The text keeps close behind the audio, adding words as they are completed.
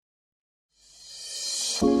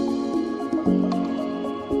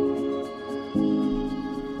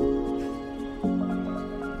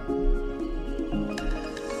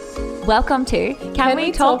Welcome to Can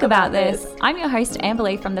We Talk About This? I'm your host,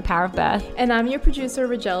 Amberly from The Power of Birth. And I'm your producer,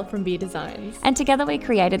 Rajel from B Designs. And together we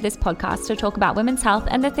created this podcast to talk about women's health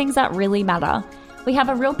and the things that really matter. We have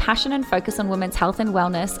a real passion and focus on women's health and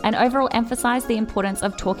wellness, and overall emphasize the importance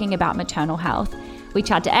of talking about maternal health. We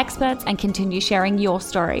chat to experts and continue sharing your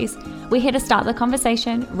stories. We're here to start the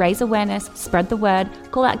conversation, raise awareness, spread the word,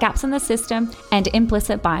 call out gaps in the system and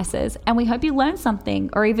implicit biases. And we hope you learn something,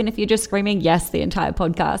 or even if you're just screaming yes the entire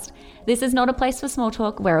podcast. This is not a place for small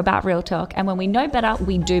talk. We're about real talk. And when we know better,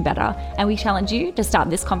 we do better. And we challenge you to start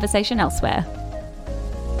this conversation elsewhere.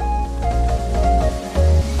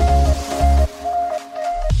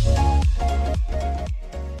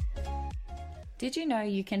 Did you know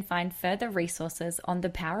you can find further resources on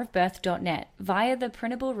thepowerofbirth.net via the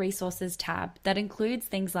printable resources tab that includes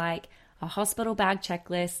things like a hospital bag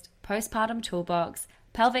checklist, postpartum toolbox,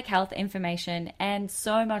 pelvic health information, and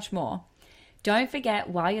so much more. Don't forget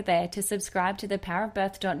while you're there to subscribe to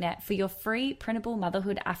thepowerofbirth.net for your free printable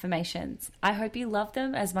motherhood affirmations. I hope you love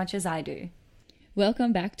them as much as I do.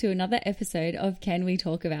 Welcome back to another episode of Can We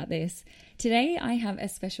Talk About This? Today I have a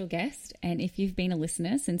special guest, and if you've been a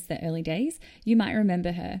listener since the early days, you might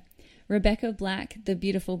remember her. Rebecca Black, the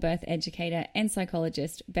beautiful birth educator and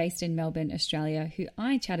psychologist based in Melbourne, Australia, who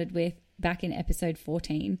I chatted with back in episode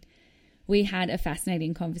 14. We had a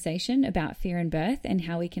fascinating conversation about fear in birth and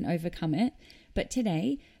how we can overcome it, but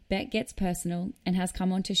today Beck gets personal and has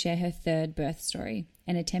come on to share her third birth story,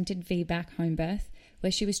 an attempted VBAC home birth,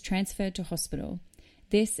 where she was transferred to hospital.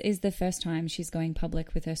 This is the first time she's going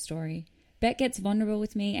public with her story. Beck gets vulnerable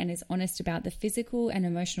with me and is honest about the physical and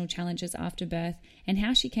emotional challenges after birth and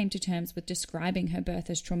how she came to terms with describing her birth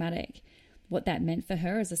as traumatic, what that meant for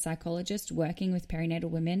her as a psychologist working with perinatal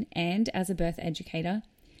women and as a birth educator,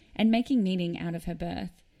 and making meaning out of her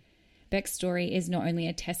birth. Beck's story is not only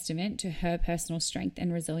a testament to her personal strength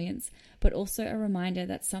and resilience, but also a reminder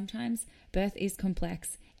that sometimes birth is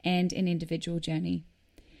complex and an individual journey.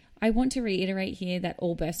 I want to reiterate here that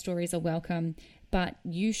all birth stories are welcome, but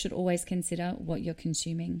you should always consider what you're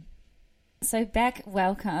consuming. So Beck,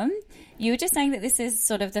 welcome. You were just saying that this is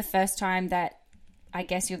sort of the first time that I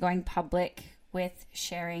guess you're going public with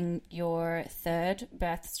sharing your third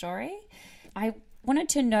birth story. I wanted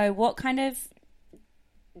to know what kind of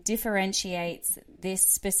differentiates this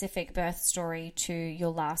specific birth story to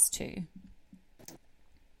your last two.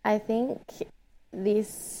 I think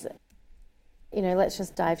this, let's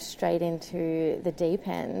just dive straight into the deep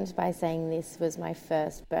end by saying this was my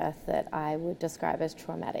first birth that I would describe as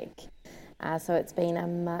traumatic. So it's been a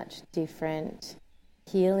much different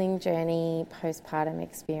healing journey, postpartum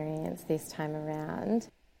experience this time around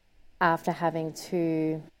after having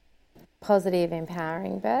two positive,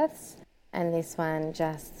 empowering births, and this one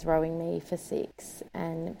just throwing me for 6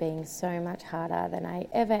 and being so much harder than I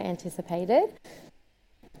ever anticipated.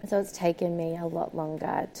 So it's taken me a lot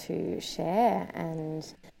longer to share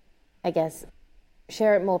and I guess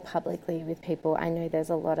share it more publicly with people. I know there's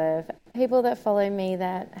a lot of people that follow me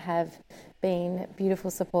that have been beautiful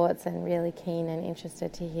supports and really keen and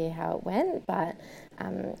interested to hear how it went. But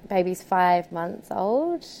baby's 5 months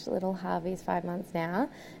old, little Harvey's 5 months now.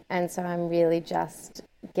 And so I'm really just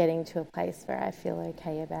getting to a place where I feel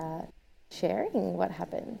okay about sharing what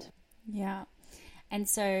happened. Yeah. And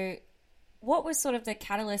so what was sort of the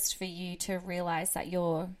catalyst for you to realize that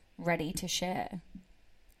you're ready to share?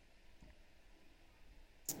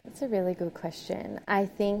 That's a really good question. I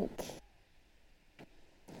think,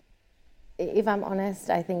 if I'm honest,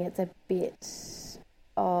 I think it's a bit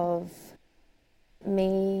of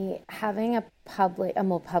me having a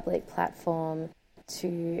more public platform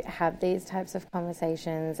to have these types of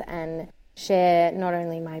conversations and share not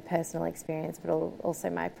only my personal experience but also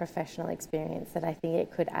my professional experience, that I think it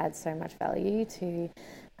could add so much value to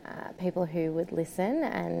people who would listen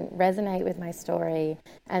and resonate with my story,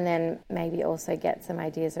 and then maybe also get some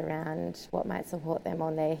ideas around what might support them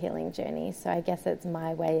on their healing journey. So I guess it's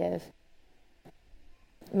my way of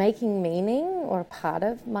making meaning, or part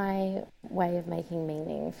of my way of making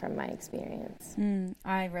meaning from my experience.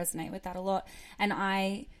 I resonate with that a lot, and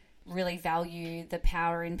I really value the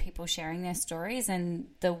power in people sharing their stories and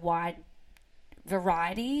the wide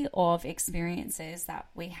variety of experiences that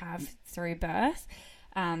we have through birth.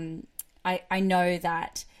 I know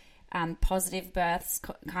that positive births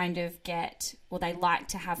kind of they like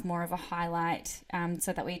to have more of a highlight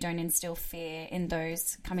so that we don't instill fear in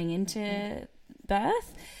those coming into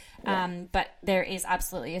birth. But there is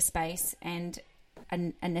absolutely a space and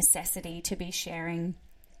a necessity to be sharing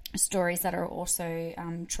stories that are also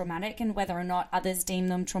traumatic, and whether or not others deem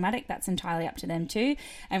them traumatic, that's entirely up to them too.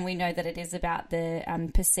 And we know that it is about the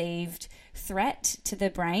perceived threat to the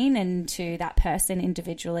brain and to that person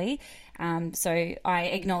individually. So I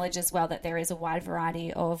acknowledge as well that there is a wide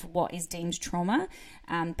variety of what is deemed trauma,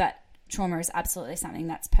 but trauma is absolutely something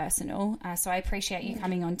that's personal. So I appreciate you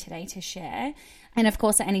coming on today to share. And of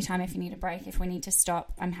course, at any time, if you need a break, if we need to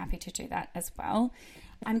stop, I'm happy to do that as well.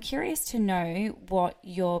 I'm curious to know what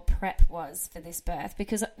your prep was for this birth,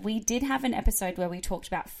 because we did have an episode where we talked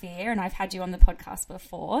about fear, and I've had you on the podcast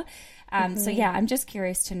before. So yeah, I'm just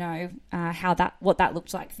curious to know what that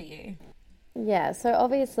looked like for you. Yeah, so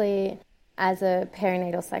obviously as a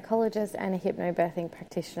perinatal psychologist and a hypnobirthing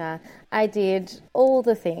practitioner, I did all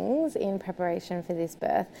the things in preparation for this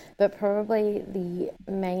birth, but probably the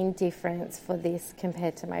main difference for this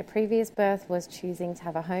compared to my previous birth was choosing to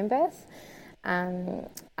have a home birth.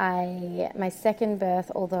 My second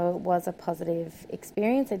birth, although it was a positive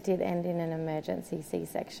experience, it did end in an emergency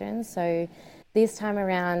C-section. So this time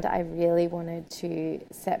around, I really wanted to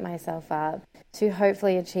set myself up to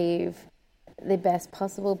hopefully achieve the best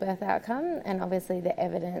possible birth outcome. And obviously the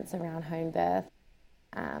evidence around home birth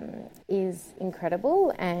is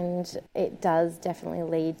incredible, and it does definitely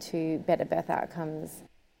lead to better birth outcomes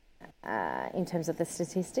in terms of the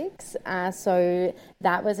statistics. So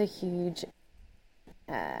that was a huge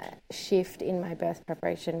shift in my birth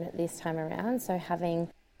preparation this time around. So having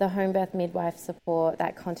the home birth midwife support,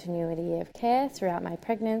 that continuity of care throughout my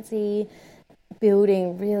pregnancy,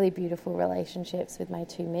 building really beautiful relationships with my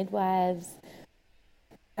two midwives,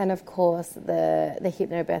 and of course the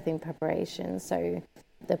hypnobirthing preparation. So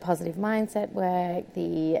the positive mindset work,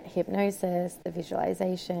 the hypnosis, the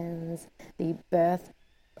visualizations, the birth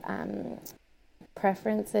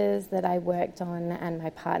preferences that I worked on, and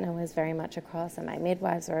my partner was very much across and my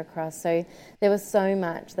midwives were across. So there was so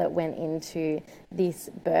much that went into this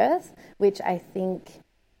birth, which I think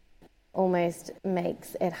almost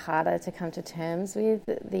makes it harder to come to terms with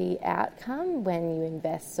the outcome when you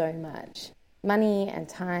invest so much money and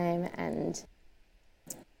time and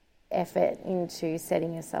effort into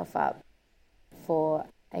setting yourself up for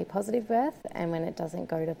a positive birth, and when it doesn't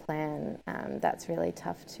go to plan, that's really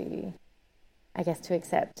tough to, I guess, to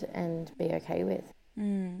accept and be okay with.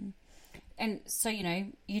 And so,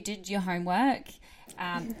 you did your homework.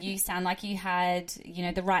 You sound like you had,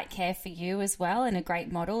 the right care for you as well, and a great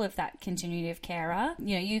model of that continuity of carer.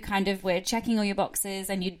 You kind of were checking all your boxes,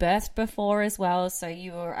 and you'd birthed before as well, so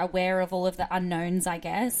you were aware of all of the unknowns, I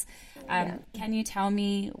guess. Can you tell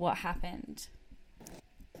me what happened?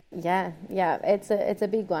 Yeah, it's a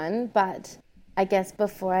big one, but I guess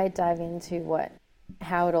before I dive into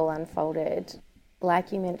how it all unfolded,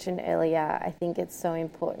 like you mentioned earlier, I think it's so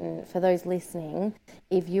important for those listening,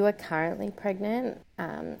 if you are currently pregnant,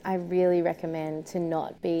 I really recommend to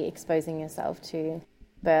not be exposing yourself to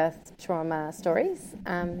birth trauma stories,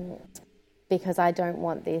 because I don't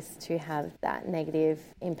want this to have that negative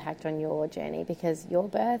impact on your journey, because your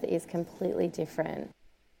birth is completely different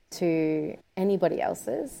to anybody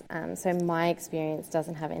else's. So my experience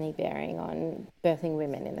doesn't have any bearing on birthing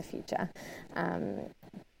women in the future.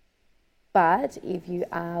 But if you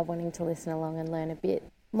are wanting to listen along and learn a bit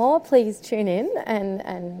more, please tune in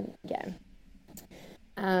and yeah.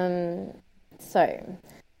 So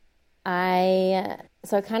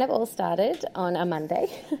it kind of all started on a Monday.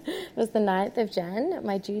 It was the 9th of Jan.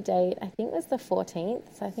 My due date, I think, was the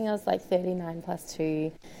 14th. So I think I was like 39 plus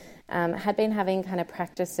 2. Had been having kind of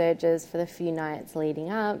practice surges for the few nights leading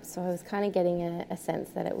up. So I was kind of getting a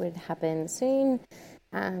sense that it would happen soon.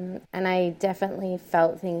 And I definitely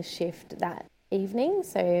felt things shift that evening.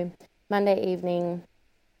 So Monday evening,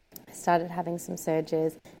 I started having some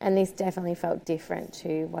surges, and this definitely felt different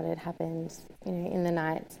to what had happened, in the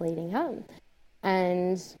nights leading up.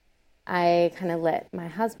 And I kind of let my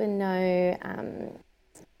husband know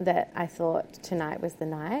that I thought tonight was the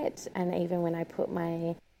night. And even when I put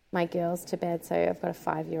my girls to bed, so I've got a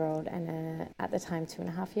 5-year-old and at the time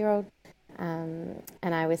 2.5-year-old, and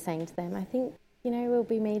I was saying to them, I think, we'll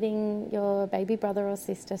be meeting your baby brother or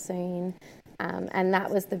sister soon. And that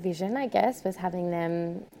was the vision, I guess, was having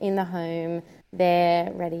them in the home,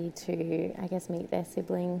 there, ready to, I guess, meet their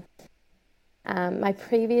sibling. My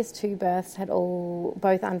previous 2 births had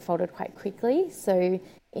both unfolded quite quickly. So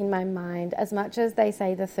in my mind, as much as they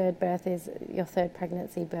say the third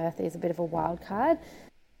pregnancy birth is a bit of a wild card,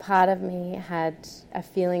 part of me had a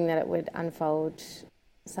feeling that it would unfold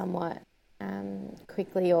somewhat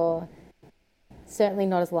quickly, or certainly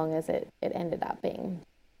not as long as it ended up being.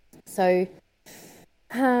 So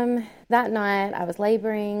That night I was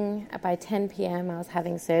labouring. By 10 p.m. I was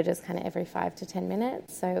having surges kind of every 5 to 10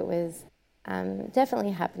 minutes. So it was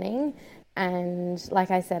definitely happening. And like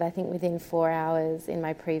I said, I think within 4 hours in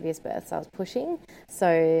my previous births I was pushing. So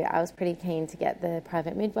I was pretty keen to get the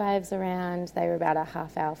private midwives around. They were about a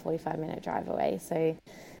half hour, 45-minute drive away. So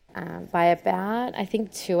by about, I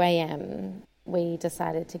think, 2 a.m, we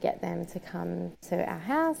decided to get them to come to our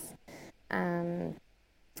house.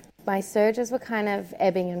 My surges were kind of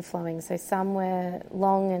ebbing and flowing. So some were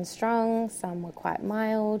long and strong, some were quite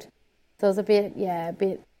mild. So it was a bit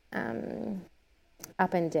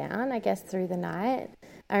up and down, I guess, through the night.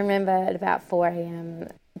 I remember at about 4 a.m,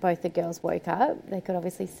 both the girls woke up. They could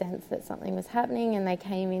obviously sense that something was happening, and they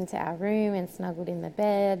came into our room and snuggled in the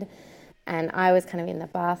bed, and I was kind of in the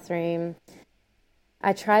bathroom.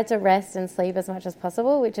 I tried to rest and sleep as much as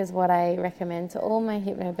possible, which is what I recommend to all my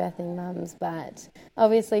hypnobirthing mums, but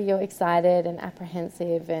obviously you're excited and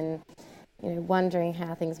apprehensive and, wondering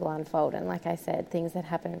how things will unfold. And like I said, things had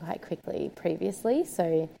happened quite quickly previously,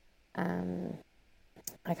 so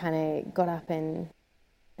I kind of got up and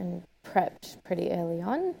prepped pretty early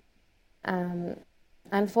on.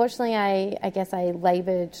 Unfortunately, I guess I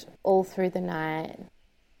laboured all through the night,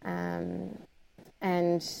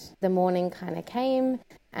 and the morning kind of came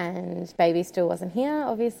and baby still wasn't here,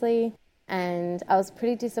 obviously, and I was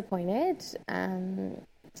pretty disappointed,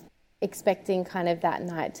 expecting kind of that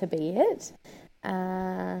night to be it.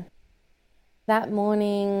 That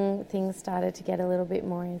morning, things started to get a little bit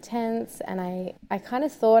more intense, and I kind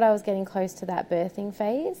of thought I was getting close to that birthing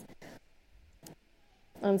phase.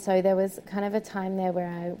 And so there was kind of a time there where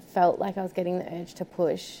I felt like I was getting the urge to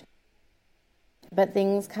push, but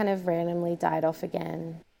things kind of randomly died off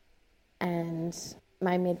again. And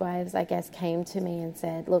my midwives, I guess, came to me and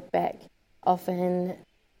said, look, Beck, often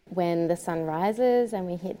when the sun rises and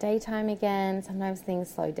we hit daytime again, sometimes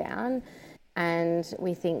things slow down, and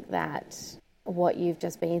we think that what you've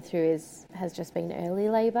just been through has just been early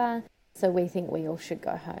labour, so we think we all should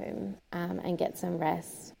go home and get some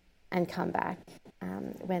rest and come back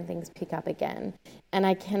when things pick up again. And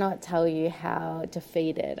I cannot tell you how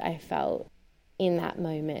defeated I felt in that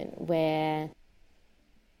moment, where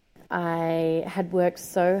I had worked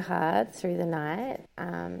so hard through the night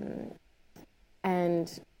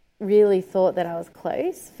and really thought that I was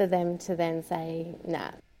close, for them to then say,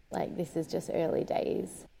 nah, like this is just early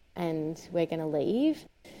days and we're going to leave.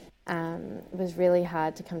 It was really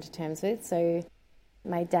hard to come to terms with. So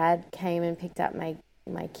my dad came and picked up my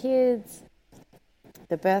kids.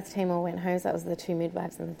 The birth team all went home, so that was the 2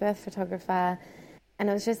 midwives and the birth photographer. And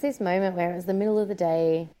it was just this moment where it was the middle of the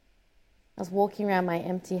day. I was walking around my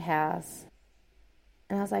empty house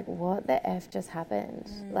and I was like, what the F just happened?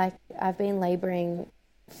 Like, I've been labouring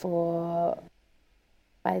for,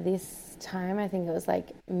 by this time, I think it was like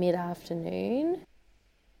mid-afternoon.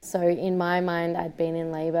 So in my mind, I'd been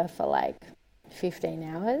in labour for like 15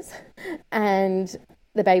 hours and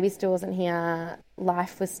the baby still wasn't here.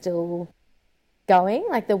 Life was still going,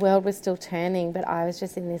 like the world was still turning, but I was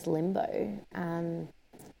just in this limbo.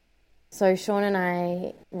 So Sean and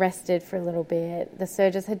I rested for a little bit. The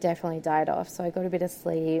surges had definitely died off, so I got a bit of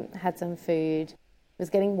sleep, had some food, was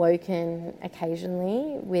getting woken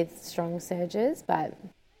occasionally with strong surges, but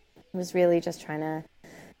was really just trying to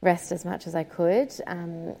rest as much as I could,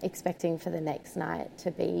 expecting for the next night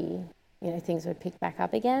to be, things would pick back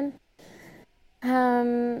up again.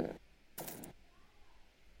 I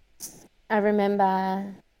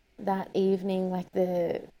remember that evening, like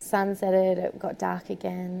the sun set it got dark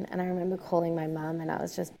again, and I remember calling my mum and I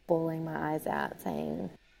was just bawling my eyes out, saying,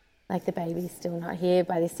 like, the baby's still not here.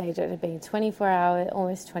 By this stage it had been 24 hours,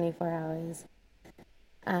 almost 24 hours.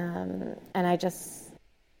 And I just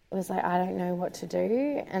was like, I don't know what to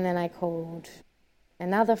do. And then I called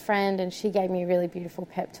another friend and she gave me a really beautiful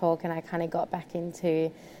pep talk, and I kind of got back into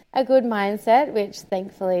a good mindset, which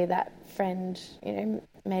thankfully that friend,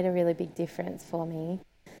 made a really big difference for me.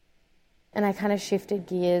 And I kind of shifted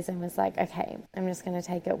gears and was like, okay, I'm just going to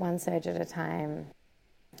take it one surge at a time.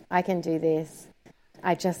 I can do this.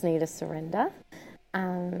 I just need to surrender.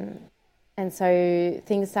 And so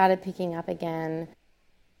things started picking up again.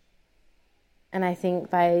 And I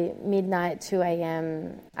think by midnight, 2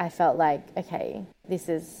 a.m, I felt like, okay, this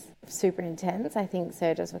is super intense. I think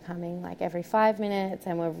surges were coming like every 5 minutes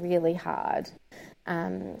and were really hard,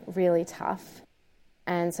 really tough.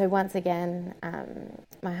 And so once again,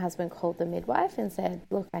 my husband called the midwife and said,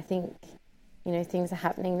 look, I think, things are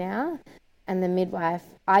happening now. And the midwife,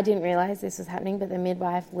 I didn't realise this was happening, but the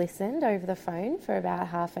midwife listened over the phone for about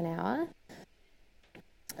half an hour.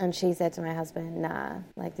 And she said to my husband, nah,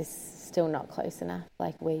 like this is still not close enough.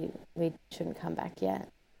 Like we shouldn't come back yet.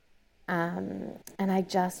 And I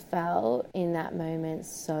just felt in that moment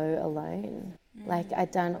so alone. Like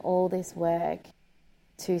I'd done all this work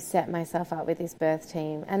to set myself up with this birth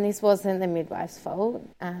team. And this wasn't the midwife's fault.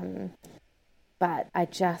 But I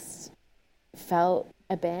just felt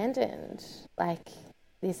abandoned. Like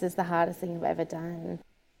this is the hardest thing I've ever done.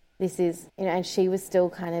 This is, and she was still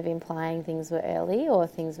kind of implying things were early or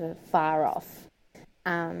things were far off.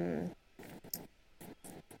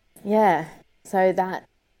 So that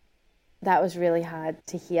was really hard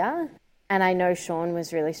to hear. And I know Sean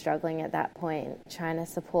was really struggling at that point, trying to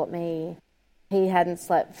support me. He hadn't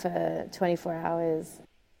slept for 24 hours.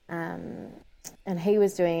 And he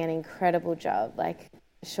was doing an incredible job. Like,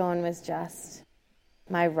 Sean was just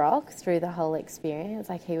my rock through the whole experience.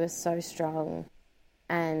 Like, he was so strong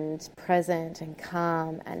and present and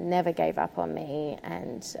calm and never gave up on me.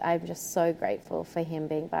 And I'm just so grateful for him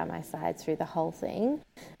being by my side through the whole thing.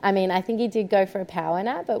 I mean, I think he did go for a power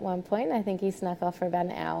nap at one point. I think he snuck off for about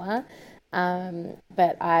an hour.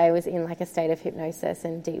 But I was in like a state of hypnosis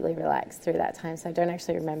and deeply relaxed through that time. So I don't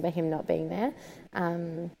actually remember him not being there.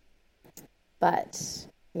 But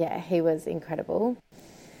yeah, he was incredible.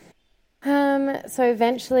 So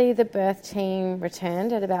eventually the birth team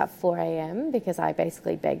returned at about 4 a.m. because I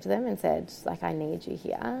basically begged them and said, like, I need you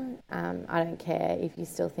here. I don't care if you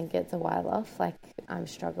still think it's a while off, like, I'm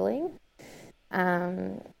struggling.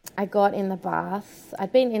 I got in the bath.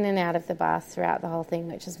 I'd been in and out of the bath throughout the whole thing,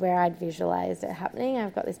 which is where I'd visualised it happening.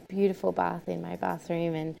 I've got this beautiful bath in my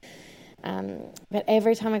bathroom, but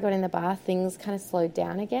every time I got in the bath, things kind of slowed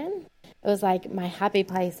down again. It was like my happy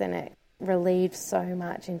place, and it relieved so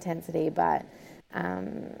much intensity, but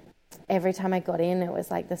every time I got in, it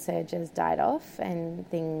was like the surges died off and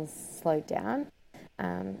things slowed down,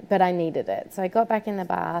 but I needed it. So I got back in the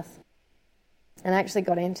bath and actually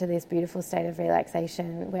got into this beautiful state of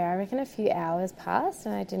relaxation where I reckon a few hours passed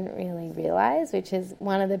and I didn't really realise, which is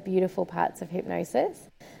one of the beautiful parts of hypnosis.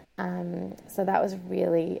 So that was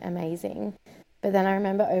really amazing. But then I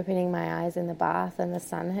remember opening my eyes in the bath and the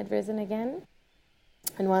sun had risen again.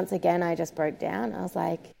 And once again, I just broke down. I was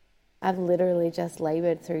like, I've literally just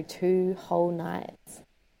laboured through 2 whole nights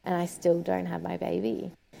and I still don't have my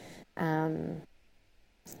baby. And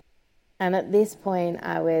at this point,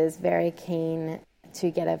 I was very keen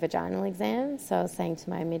to get a vaginal exam. So I was saying to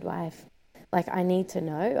my midwife, like, I need to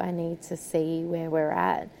know. I need to see where we're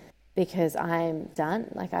at because I'm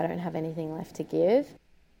done. Like, I don't have anything left to give.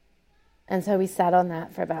 And so we sat on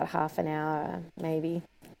that for about half an hour, maybe.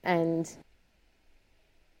 And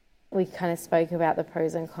we kind of spoke about the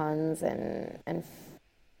pros and cons and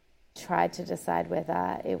tried to decide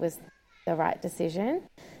whether it was the right decision.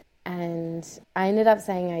 And I ended up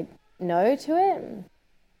saying no to it,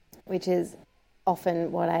 which is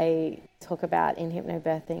often what I talk about in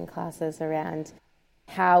hypnobirthing classes around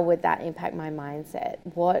how would that impact my mindset?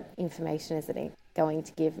 What information is it going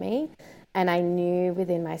to give me? And I knew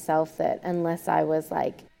within myself that unless I was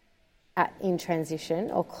like in transition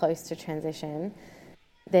or close to transition,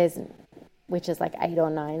 which is like 8 or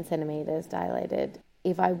 9 centimeters dilated,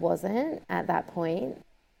 if I wasn't at that point,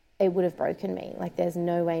 it would have broken me. Like there's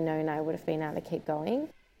no way known I would have been able to keep going.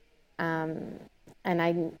 And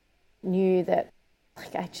I knew that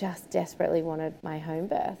like I just desperately wanted my home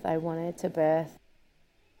birth. I wanted to birth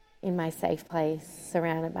in my safe place,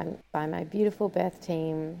 surrounded by my beautiful birth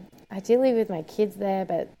team, ideally with my kids there,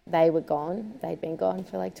 but they were gone. They'd been gone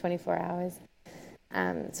for like 24 hours.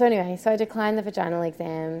 So I declined the vaginal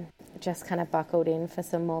exam, just kind of buckled in for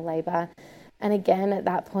some more labour. And again, at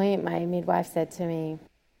that point, my midwife said to me,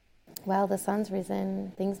 well, the sun's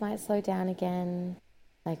risen, things might slow down again.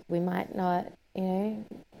 Like we might not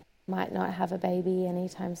have a baby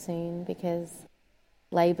anytime soon because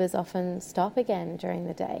labours often stop again during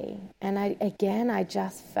the day. And I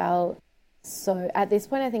just felt so, at this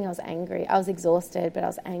point, I think I was angry. I was exhausted, but I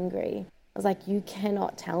was angry. I was like, you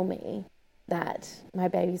cannot tell me that my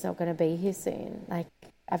baby's not going to be here soon. Like,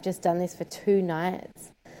 I've just done this for 2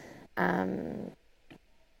 nights.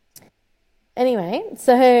 Anyway,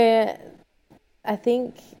 so I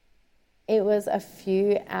think it was a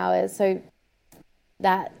few hours. So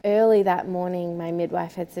that early that morning, my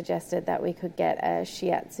midwife had suggested that we could get a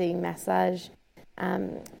shiatsu massage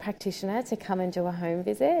practitioner to come and do a home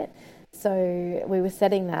visit. So we were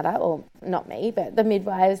setting that up, or not me, but the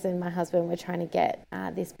midwives and my husband were trying to get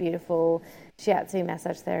this beautiful shiatsu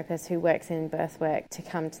massage therapist who works in birth work to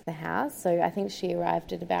come to the house. So I think she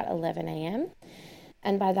arrived at about 11 a.m.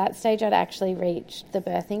 And by that stage, I'd actually reached the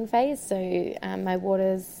birthing phase. So my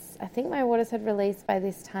waters I think my waters had released by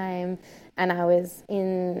this time, and I was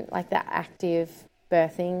in like the active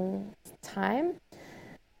birthing time,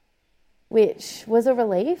 which was a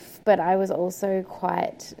relief, but I was also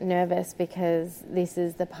quite nervous because this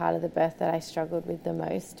is the part of the birth that I struggled with the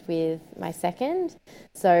most with my second.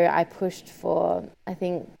 So I pushed for, I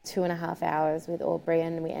think, 2.5 hours with Aubrey,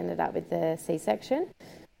 and we ended up with the C-section.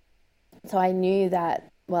 So I knew that,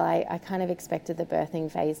 well, I kind of expected the birthing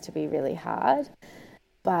phase to be really hard,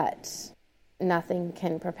 but nothing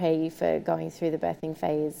can prepare you for going through the birthing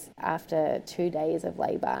phase after 2 days of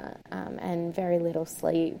labour and very little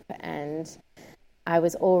sleep, and I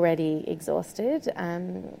was already exhausted.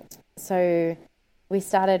 So we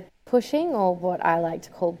started pushing, or what I like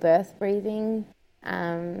to call birth breathing,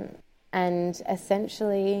 and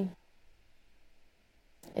essentially,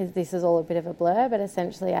 this is all a bit of a blur, but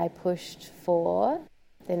essentially I pushed for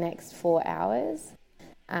the next 4 hours.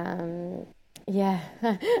 Yeah,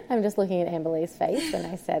 I'm just looking at Amberlee's face when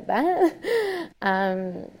I said that.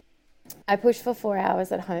 I pushed for 4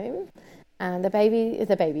 hours at home.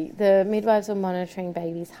 The midwives were monitoring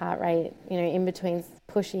baby's heart rate, in between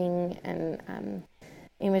pushing and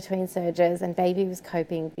in between surges, and baby was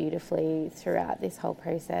coping beautifully throughout this whole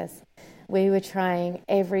process. We were trying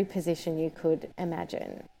every position you could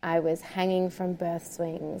imagine. I was hanging from birth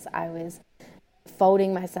swings. I was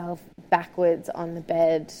folding myself backwards on the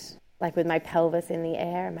bed, like with my pelvis in the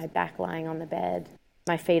air and my back lying on the bed,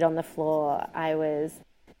 my feet on the floor. I was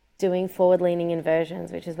doing forward-leaning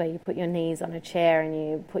inversions, which is where you put your knees on a chair and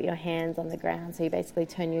you put your hands on the ground, so you basically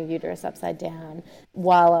turn your uterus upside down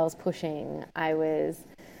while I was pushing. I was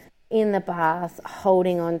in the bath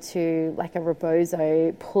holding on to like a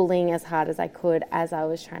rebozo, pulling as hard as I could as I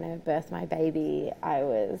was trying to birth my baby. I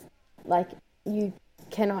was like, you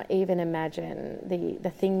cannot even imagine the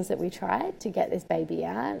things that we tried to get this baby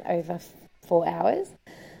out over 4 hours.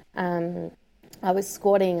 I was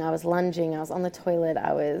squatting, I was lunging, I was on the toilet,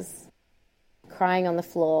 I was crying on the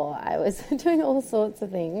floor, I was doing all sorts of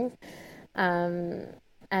things. And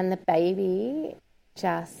the baby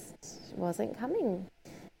just wasn't coming.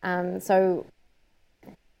 So,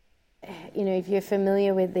 if you're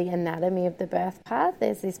familiar with the anatomy of the birth path,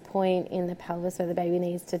 there's this point in the pelvis where the baby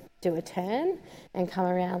needs to do a turn and come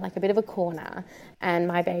around like a bit of a corner, and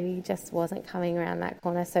my baby just wasn't coming around that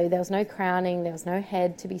corner. So there was no crowning, there was no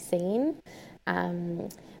head to be seen.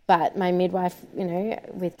 But my midwife,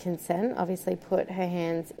 with consent, obviously put her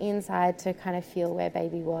hands inside to kind of feel where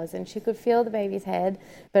baby was, and she could feel the baby's head,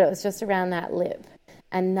 but it was just around that lip.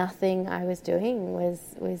 And nothing I was doing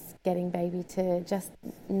was getting baby to just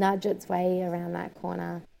nudge its way around that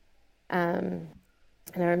corner. And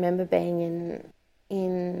I remember being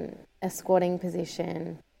in a squatting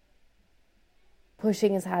position,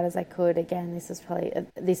 pushing as hard as I could. Again, this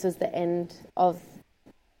was the end of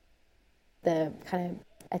the kind of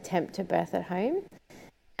attempt to birth at home.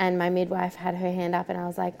 And my midwife had her hand up, and I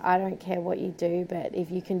was like, I don't care what you do, but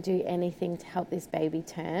if you can do anything to help this baby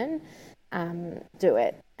turn, do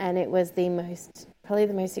it. And it was probably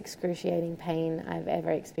the most excruciating pain I've ever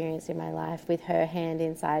experienced in my life, with her hand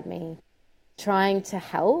inside me, trying to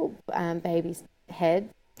help baby's head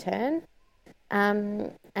turn.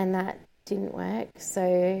 And that didn't work.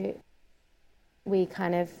 So we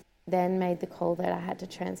kind of then made the call that I had to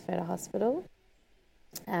transfer to hospital,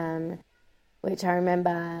 which I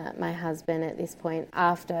remember my husband at this point,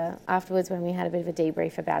 afterwards when we had a bit of a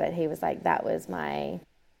debrief about it, he was like, that was my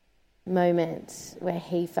moment where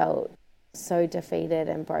he felt so defeated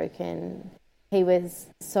and broken. He was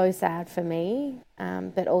so sad for me,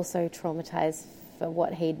 but also traumatized for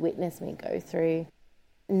what he'd witnessed me go through,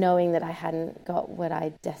 knowing that I hadn't got what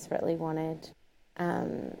I desperately wanted.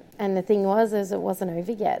 And the thing was, is it wasn't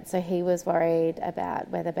over yet. So he was worried about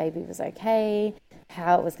whether baby was okay,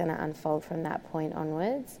 how it was going to unfold from that point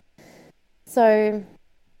onwards. So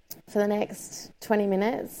for the next 20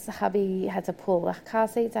 minutes, hubby had to pull the car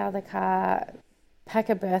seats out of the car, pack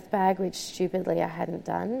a birth bag, which stupidly I hadn't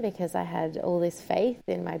done because I had all this faith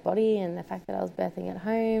in my body and the fact that I was birthing at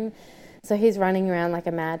home. So he's running around like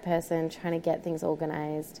a mad person trying to get things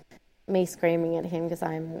organised, me screaming at him because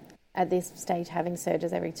I'm at this stage having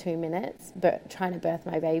surges every 2 minutes, but trying to birth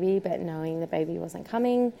my baby, but knowing the baby wasn't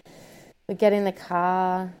coming. We get in the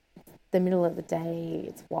car, the middle of the day,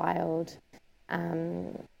 it's wild.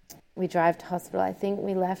 We drive to hospital. I think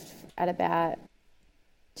we left at about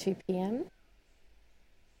 2 p.m,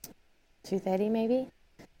 2:30 maybe.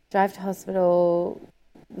 Drive to hospital.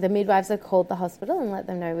 The midwives had called the hospital and let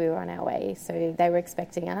them know we were on our way. So they were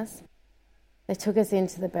expecting us. they took us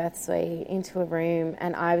into the birth suite, into a room,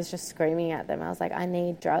 and I was just screaming at them. I was like, I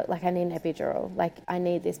need I need an epidural. Like, I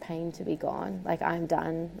need this pain to be gone. Like, I'm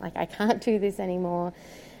done. Like, I can't do this anymore.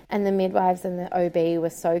 And the midwives and the OB were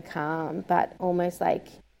so calm, but almost like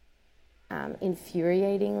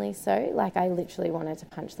infuriatingly so. Like, I literally wanted to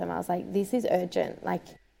punch them. I was like, this is urgent. Like,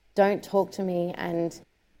 don't talk to me and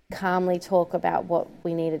calmly talk about what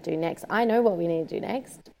we need to do next. I know what we need to do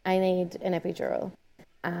next. I need an epidural.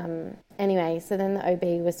 Anyway, so then the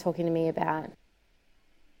OB was talking to me about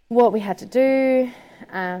what we had to do,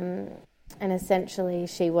 and essentially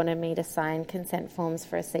she wanted me to sign consent forms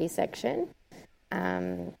for a C-section,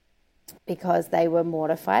 because they were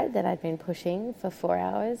mortified that I'd been pushing for 4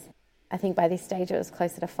 hours. I think by this stage it was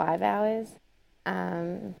closer to 5 hours,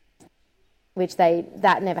 which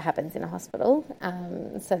that never happens in a hospital,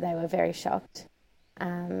 so they were very shocked.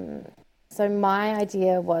 So my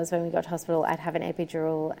idea was, when we got to hospital, I'd have an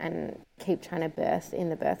epidural and keep trying to birth in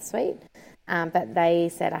the birth suite. But they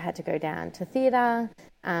said I had to go down to theatre,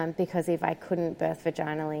 because if I couldn't birth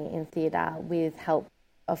vaginally in theatre with help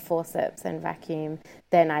of forceps and vacuum,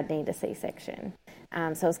 then I'd need a C-section. So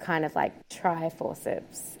it was kind of like, try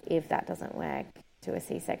forceps. If that doesn't work, do a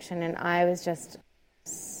C-section. And I was just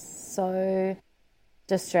so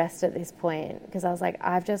distressed at this point, because I was like,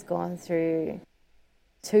 I've just gone through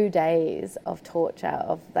 2 days of torture,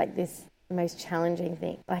 of like this most challenging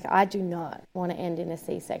thing. Like, I do not want to end in a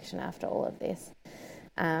C-section after all of this.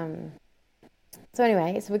 So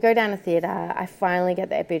anyway, so we go down to theatre. I finally get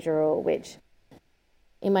the epidural, which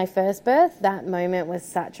in my first birth, that moment was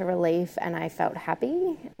such a relief, and I felt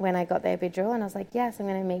happy when I got the epidural, and I was like, yes, I'm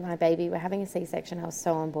going to meet my baby. We're having a C-section. I was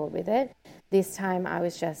so on board with it. This time I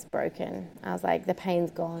was just broken. I was like, the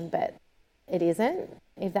pain's gone, but it isn't,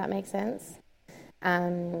 if that makes sense.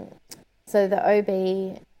 So the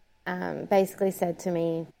OB basically said to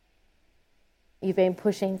me, you've been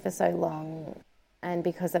pushing for so long, and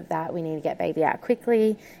because of that, we need to get baby out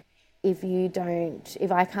quickly. If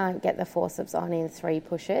I can't get the forceps on in 3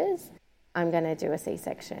 pushes, I'm going to do a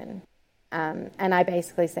C-section. And I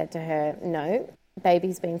basically said to her, no,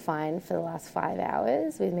 baby's been fine for the last 5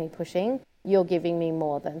 hours with me pushing. You're giving me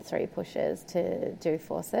more than 3 pushes to do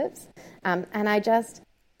forceps. And I just,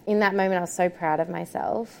 in that moment, I was so proud of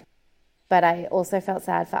myself, but I also felt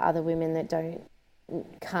sad for other women that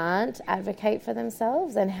can't advocate for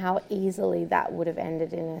themselves, and how easily that would have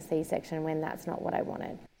ended in a C-section when that's not what I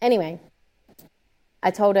wanted. Anyway, I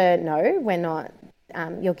told her, no, we're not,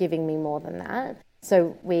 you're giving me more than that.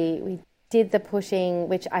 So we did the pushing,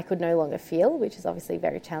 which I could no longer feel, which is obviously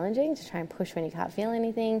very challenging to try and push when you can't feel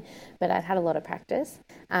anything, but I'd had a lot of practice.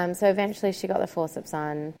 So eventually she got the forceps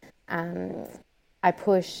on. I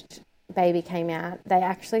pushed, baby came out. They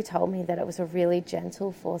actually told me that it was a really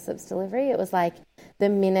gentle forceps delivery. It was like the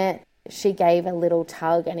minute she gave a little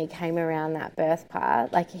tug and he came around that birth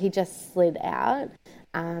part, like he just slid out.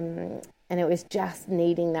 And it was just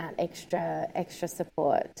needing that extra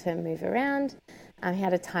support to move around. He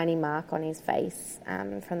had a tiny mark on his face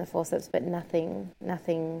from the forceps, but nothing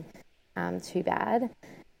too bad.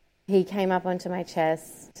 He came up onto my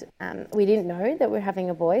chest. We didn't know that we were having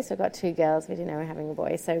a boy, so we got 2 girls. We didn't know we were having a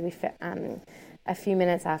boy. So a few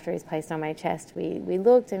minutes after he was placed on my chest, we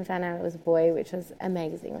looked and found out it was a boy, which was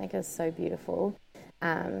amazing. Like, it was so beautiful.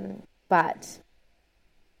 But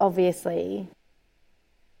obviously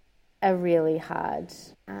a really hard,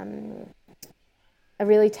 a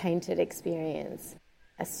really tainted experience.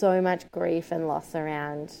 So much grief and loss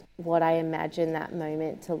around what I imagined that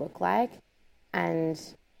moment to look like. And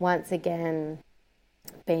once again,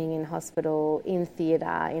 being in hospital, in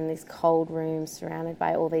theatre, in this cold room, surrounded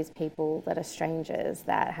by all these people that are strangers,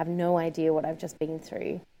 that have no idea what I've just been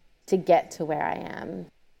through to get to where I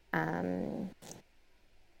am.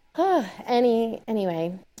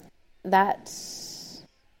 Anyway, that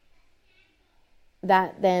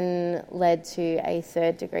then led to a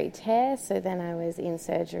 3rd-degree tear. So then I was in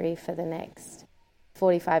surgery for the next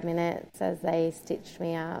 45 minutes as they stitched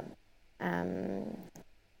me up,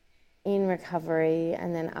 in recovery,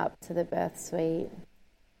 and then up to the birth suite.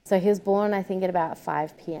 So he was born, I think, at about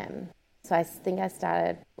 5 p.m. So I think I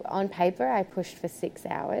started, on paper, I pushed for 6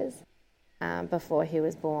 hours before he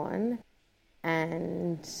was born.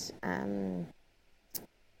 And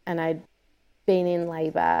I'd been in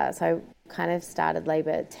labour, so I kind of started labour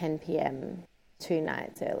at 10 p.m. 2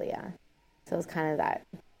 nights earlier. So it was kind of that,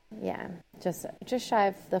 just shy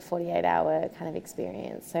of the 48-hour kind of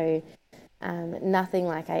experience. So nothing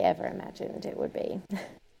like I ever imagined it would be.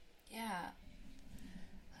 Yeah.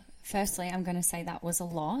 Firstly, I'm going to say that was a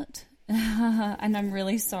lot. And I'm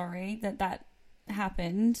really sorry that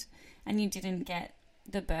happened and you didn't get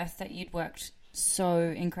the birth that you'd worked so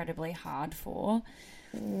incredibly hard for.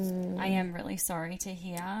 I am really sorry to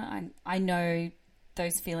hear. I know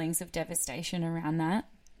those feelings of devastation around that.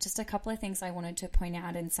 Just a couple of things I wanted to point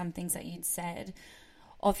out and some things that you'd said.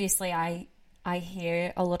 Obviously, I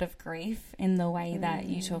hear a lot of grief in the way that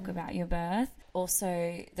you talk about your birth.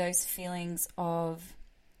 Also, those feelings of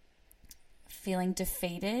feeling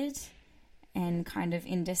defeated and kind of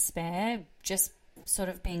in despair, just sort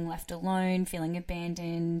of being left alone, feeling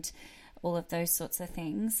abandoned, all of those sorts of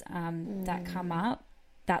things that come up.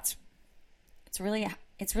 It's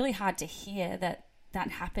really hard to hear that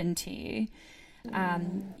happened to you.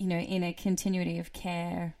 You know, in a continuity of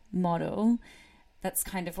care model, that's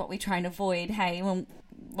kind of what we try and avoid. Hey, well,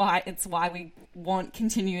 why we want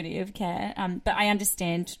continuity of care. But I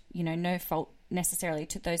understand, you know, no fault necessarily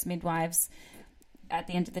to those midwives. At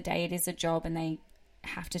the end of the day, it is a job and they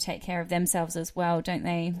have to take care of themselves as well, don't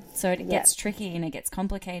they? So it gets tricky and it gets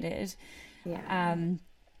complicated. And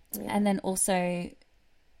then also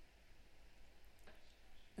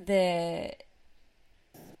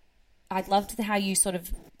I loved how you sort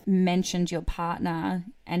of mentioned your partner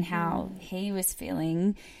and how he was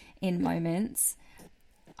feeling in moments.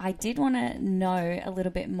 I did want to know a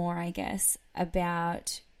little bit more, I guess,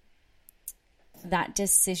 about that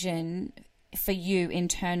decision for you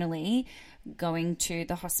internally going to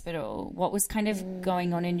the hospital. What was kind of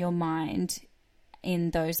going on in your mind in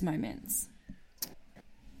those moments?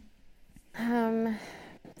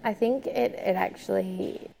 I think it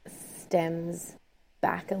actually stems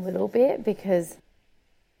back a little bit because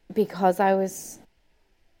I was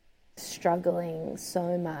struggling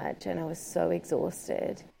so much and I was so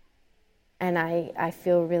exhausted. And I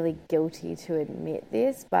feel really guilty to admit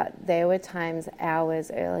this, but there were times hours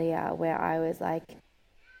earlier where I was like,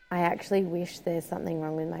 I actually wish there's something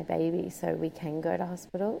wrong with my baby so we can go to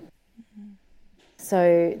hospital.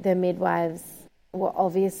 So the midwives were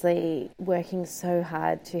obviously working so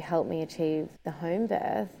hard to help me achieve the home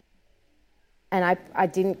birth. And I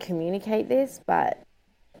didn't communicate this, but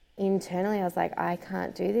internally I was like, I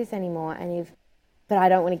can't do this anymore. But I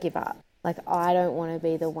don't want to give up. Like, I don't want to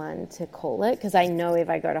be the one to call it because I know if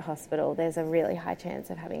I go to hospital, there's a really high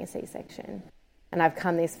chance of having a C-section. And I've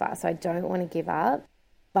come this far, so I don't want to give up.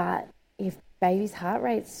 But if baby's heart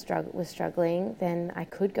rate was struggling, then I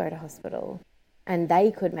could go to hospital and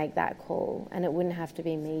they could make that call and it wouldn't have to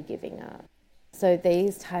be me giving up. So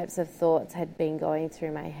these types of thoughts had been going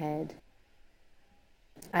through my head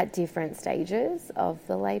at different stages of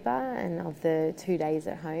the labour and of the 2 days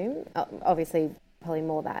at home. Obviously, probably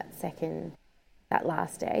more that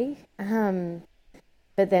last day.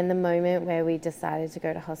 But then the moment where we decided to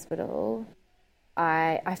go to hospital,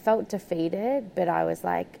 I felt defeated, but I was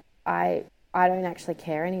like, I don't actually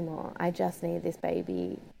care anymore. I just need this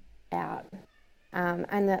baby out.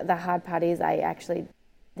 And the hard part is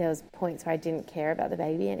there was points where I didn't care about the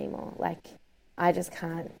baby anymore. Like, I just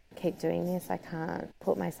can't keep doing this. I can't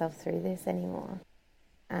put myself through this anymore.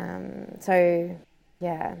 So,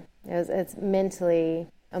 yeah, it's mentally,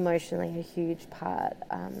 emotionally a huge part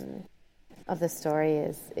of the story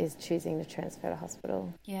is choosing to transfer to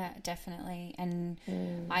hospital. Yeah, definitely. And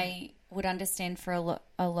I would understand for a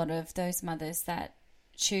lot of those mothers that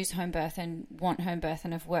choose home birth and want home birth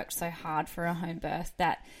and have worked so hard for a home birth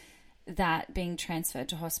that being transferred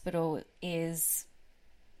to hospital is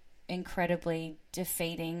incredibly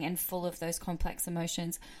defeating and full of those complex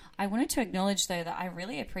emotions. I wanted to acknowledge, though, that I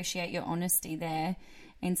really appreciate your honesty there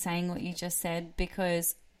in saying what you just said,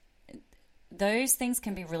 because those things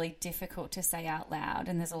can be really difficult to say out loud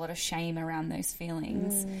and there's a lot of shame around those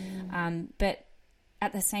feelings. But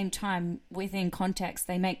at the same time, within context,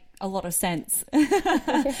 they make a lot of sense,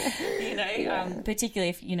 particularly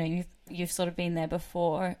if, you've sort of been there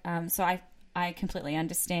before. So I completely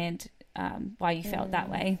understand why you felt that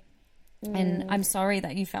way. And I'm sorry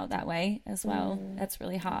that you felt that way as well. That's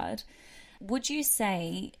really hard. Would you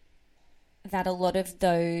say that a lot of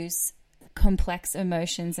those complex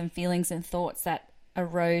emotions and feelings and thoughts that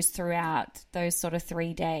arose throughout those sort of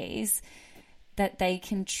 3 days, that they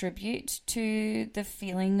contribute to the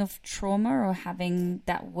feeling of trauma or having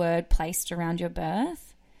that word placed around your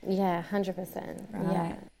birth? Yeah, 100%.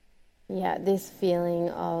 Right. Yeah, this feeling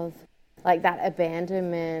of like that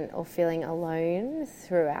abandonment or feeling alone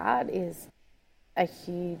throughout is a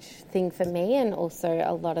huge thing for me, and also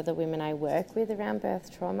a lot of the women I work with around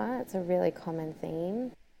birth trauma. It's a really common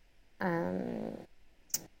theme.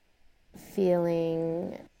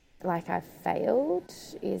 Feeling like I've failed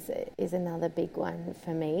is another big one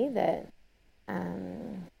for me that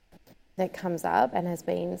comes up and has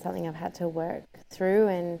been something I've had to work through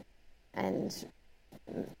and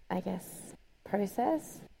I guess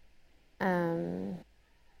process. And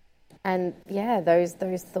yeah, those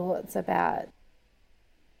thoughts about,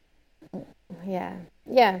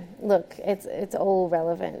 look, it's all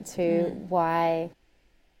relevant to why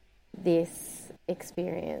this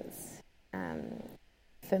experience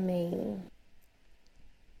for me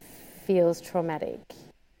feels traumatic.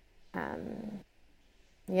 And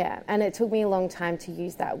it took me a long time to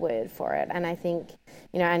use that word for it. And I think,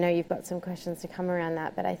 I know you've got some questions to come around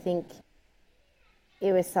that, but I think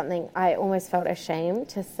it was something I almost felt ashamed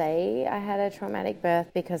to say I had a traumatic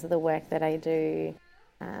birth because of the work that I do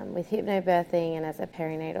with hypnobirthing and as a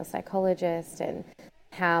perinatal psychologist, and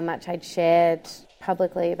how much I'd shared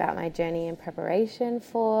publicly about my journey in preparation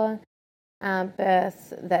for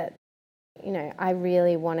birth, that, I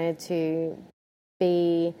really wanted to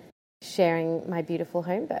be sharing my beautiful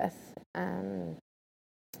home birth. And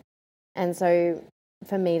so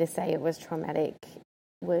for me to say it was traumatic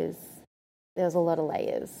there was a lot of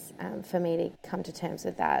layers for me to come to terms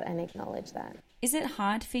with that and acknowledge that. Is it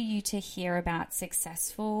hard for you to hear about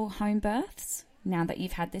successful home births now that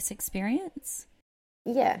you've had this experience?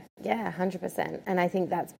 Yeah, 100%. And I think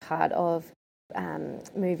that's part of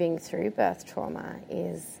moving through birth trauma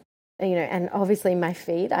is, and obviously my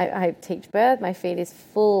feed, I teach birth, my feed is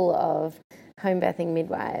full of home birthing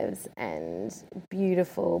midwives and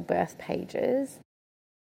beautiful birth pages.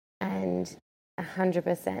 And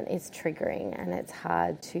 100% is triggering, and it's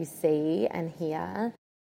hard to see and hear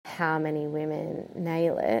how many women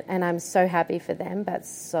nail it. And I'm so happy for them, but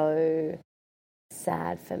so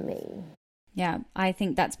sad for me. Yeah, I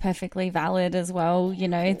think that's perfectly valid as well,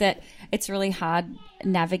 that it's really hard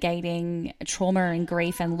navigating trauma and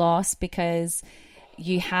grief and loss, because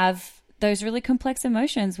you have those really complex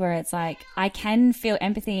emotions where it's like, I can feel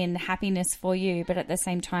empathy and happiness for you, but at the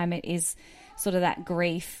same time it is sort of that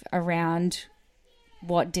grief around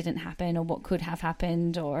what didn't happen or what could have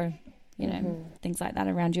happened, or things like that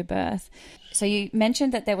around your birth. So you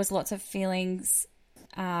mentioned that there was lots of feelings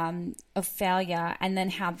of failure, and then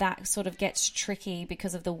how that sort of gets tricky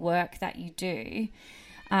because of the work that you do.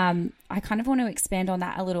 I kind of want to expand on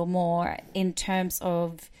that a little more in terms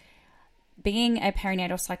of being a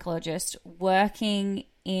perinatal psychologist, working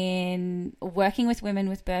with women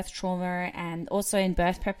with birth trauma, and also in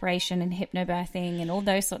birth preparation and hypnobirthing and all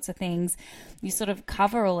those sorts of things. You sort of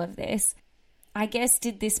cover all of this. I guess,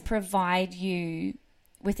 did this provide you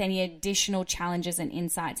with any additional challenges and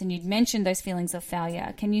insights? And you'd mentioned those feelings of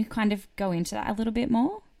failure. Can you kind of go into that a little bit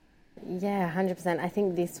more? Yeah, 100%. I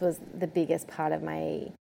think this was the biggest part of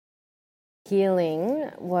my healing,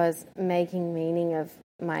 was making meaning of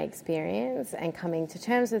my experience and coming to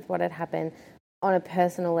terms with what had happened on a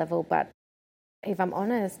personal level, but if I'm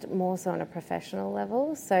honest, more so on a professional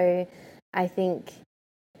level. So I think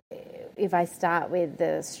if I start with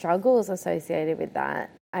the struggles associated with that,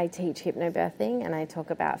 I teach hypnobirthing, and I talk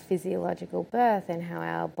about physiological birth and how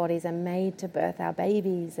our bodies are made to birth our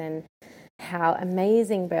babies and how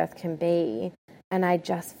amazing birth can be. And I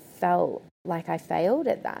just felt like I failed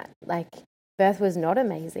at that. Like, birth was not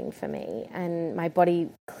amazing for me, and my body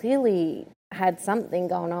clearly had something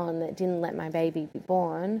going on that didn't let my baby be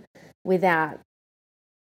born without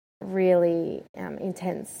really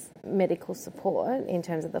intense medical support in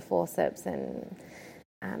terms of the forceps. And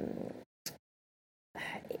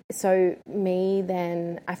so me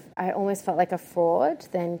then, I almost felt like a fraud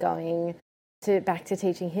then going back to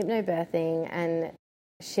teaching hypnobirthing and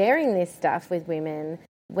sharing this stuff with women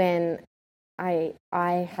when I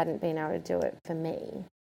hadn't been able to do it for me.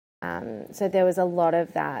 So there was a lot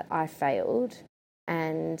of that. I failed,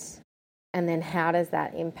 and then how does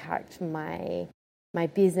that impact my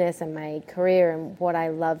business and my career and what I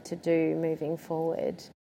love to do moving forward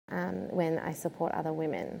when I support other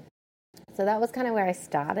women? So that was kind of where I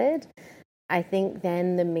started. I think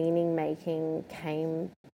then the meaning making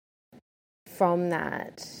came from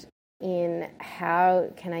that, in how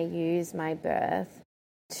can I use my birth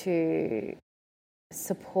to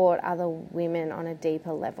support other women on a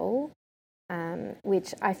deeper level,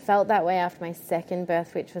 which I felt that way after my second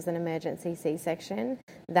birth, which was an emergency C-section.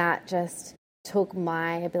 That just took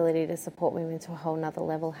my ability to support women to a whole nother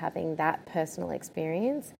level, having that personal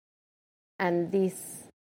experience. And this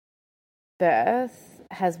birth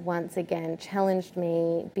has once again challenged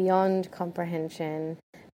me beyond comprehension,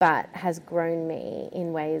 but has grown me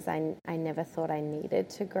in ways I never thought I needed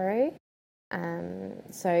to grow.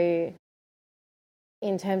 So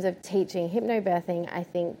in terms of teaching hypnobirthing, I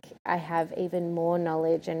think I have even more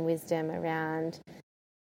knowledge and wisdom around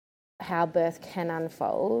how birth can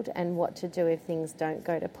unfold and what to do if things don't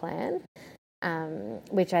go to plan,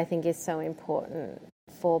 which I think is so important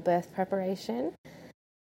for birth preparation.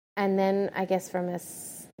 And then I guess from a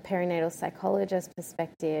perinatal psychologist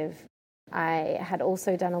perspective, I had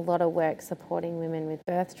also done a lot of work supporting women with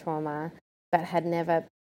birth trauma, but had never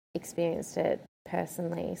experienced it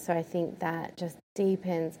personally. So I think that just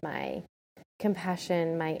deepens my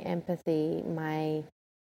compassion, my empathy, my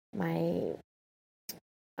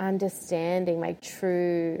understanding, my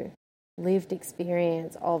true lived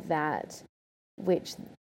experience of that,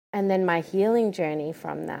 and then my healing journey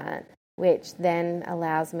from that, which then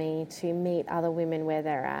allows me to meet other women where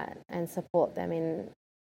they're at and support them in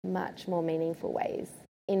much more meaningful ways,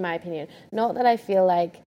 in my opinion. Not that I feel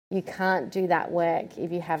like you can't do that work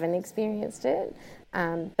if you haven't experienced it,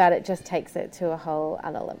 but it just takes it to a whole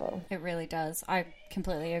other level. It really does. I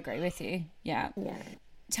completely agree with you. Yeah. Yeah.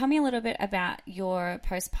 Tell me a little bit about your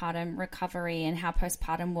postpartum recovery and how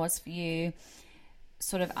postpartum was for you,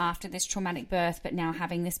 sort of after this traumatic birth, but now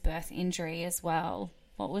having this birth injury as well.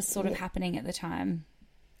 What was sort of happening at the time?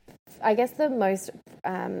 I guess the most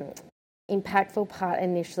impactful part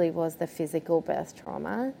initially was the physical birth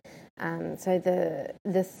trauma. So the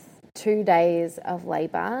 2 days of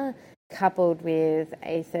labour coupled with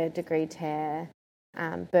a 3rd-degree tear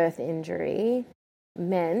birth injury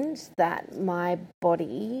meant that my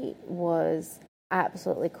body was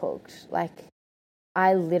absolutely cooked. Like,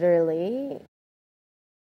 I literally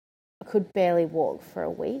could barely walk for a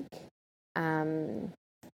week.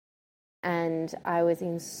 And I was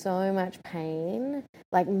in so much pain,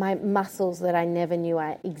 like my muscles that I never knew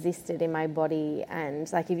I existed in my body. And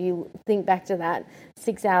like, if you think back to that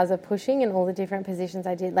 6 hours of pushing and all the different positions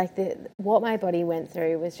I did, like what my body went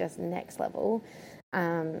through was just next level.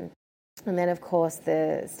 And then, of course,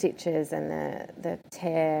 the stitches and the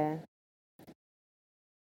tear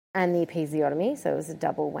and the episiotomy, so it was a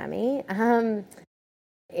double whammy.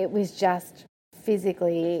 It was just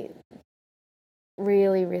physically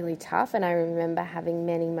really, really tough. And I remember having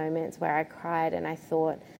many moments where I cried and I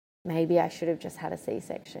thought, maybe I should have just had a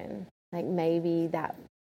C-section. Like, maybe that,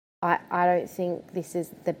 I don't think this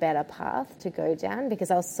is the better path to go down,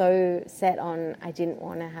 because I was so set on, I didn't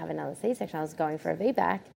want to have another C-section. I was going for a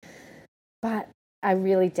VBAC. But I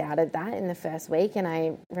really doubted that in the first week. And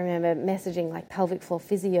I remember messaging like pelvic floor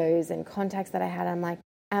physios and contacts that I had. I'm like,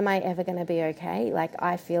 am I ever going to be okay? Like,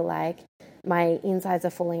 I feel like my insides are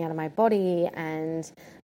falling out of my body, and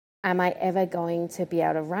am I ever going to be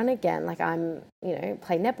able to run again? Like, I'm,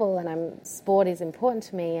 play netball and sport is important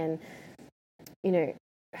to me. And,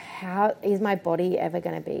 how is my body ever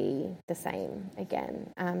going to be the same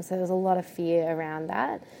again? So there was a lot of fear around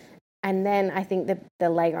that. And then I think the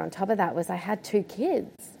layer on top of that was I had 2 kids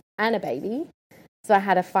and a baby. So I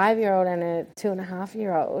had a 5-year-old and a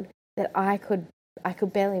 2.5-year-old that I could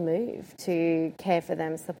barely move to care for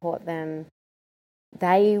them, support them.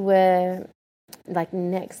 They were like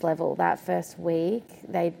next level. That first week,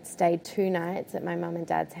 they stayed 2 nights at my mum and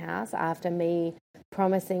dad's house after me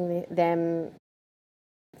promising them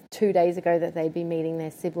 2 days ago that they'd be meeting their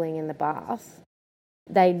sibling in the bath.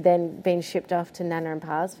 They'd then been shipped off to Nana and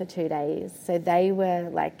Pa's for 2 days. So they were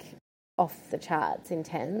like off the charts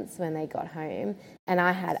intense when they got home. And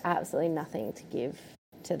I had absolutely nothing to give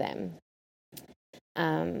to them.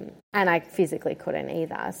 And I physically couldn't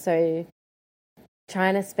either. So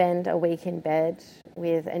trying to spend a week in bed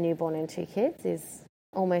with a newborn and 2 kids is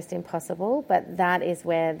almost impossible. But that is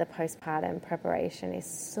where the postpartum preparation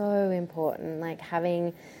is so important. Like,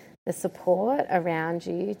 having the support around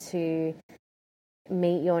you to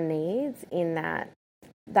meet your needs in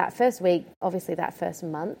that first week. Obviously that first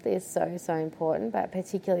month is so important, but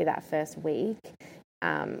particularly that first week.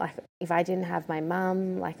 Like, if I didn't have my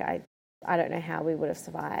mum, like I don't know how we would have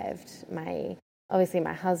survived. Obviously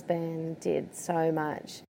my husband did so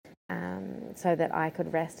much so that I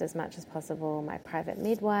could rest as much as possible. My private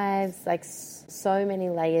midwives, like so many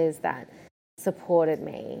layers that supported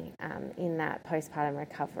me in that postpartum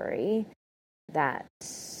recovery.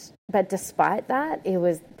 But despite that, it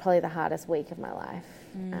was probably the hardest week of my life,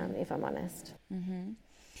 if I'm honest. Mm-hmm.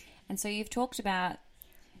 And so you've talked about,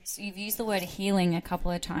 so you've used the word healing a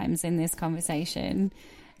couple of times in this conversation.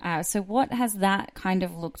 So what has that kind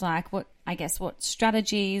of looked like? What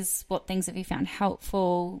strategies, what things have you found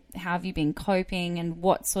helpful? How have you been coping? And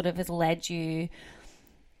what sort of has led you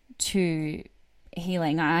to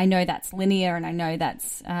healing? I know that's linear and I know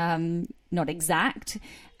that's not exact.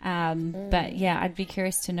 But yeah, I'd be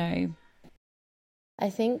curious to know. I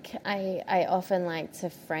think I often like to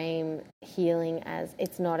frame healing as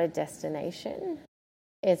it's not a destination.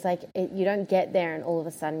 It's like you don't get there and all of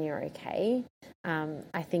a sudden you're okay.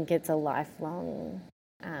 I think it's a lifelong.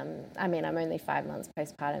 I'm only 5 months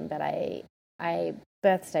postpartum, but I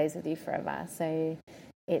birth stays with you forever. So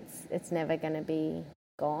it's never going to be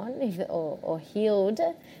gone or healed,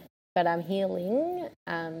 but I'm healing.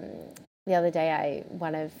 The other day,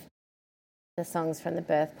 one of the songs from the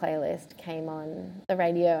birth playlist came on the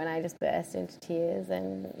radio, and I just burst into tears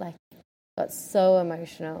and like got so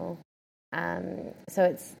emotional.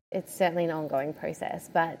 So it's certainly an ongoing process,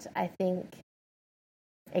 but I think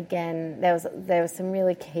again there was some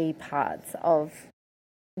really key parts of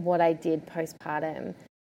what I did postpartum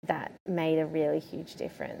that made a really huge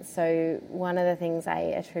difference. So one of the things I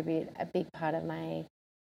attribute a big part of my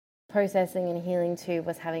processing and healing to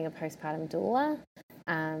was having a postpartum doula,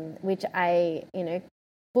 which I,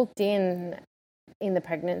 booked in the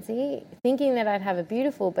pregnancy, thinking that I'd have a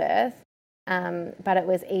beautiful birth, but it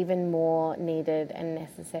was even more needed and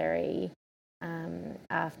necessary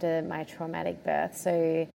after my traumatic birth.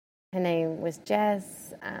 So her name was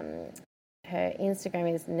Jess. Her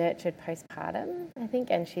Instagram is Nurtured Postpartum, I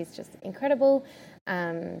think, and she's just incredible.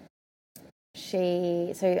 So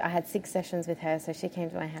I had 6 sessions with her, so she came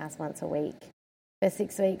to my house once a week for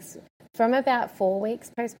 6 weeks, from about 4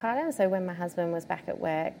 weeks postpartum, so when my husband was back at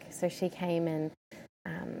work. So she came and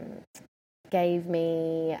gave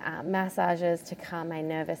me massages to calm my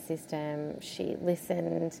nervous system. She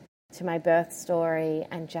listened to my birth story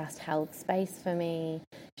and just held space for me.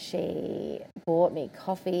 She bought me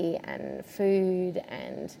coffee and food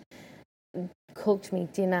and cooked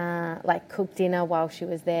dinner while she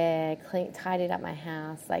was there, tidied up my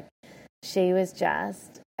house. Like, she was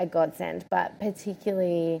just a godsend. But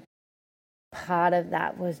particularly part of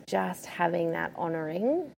that was just having that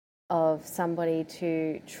honouring of somebody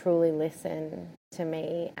to truly listen to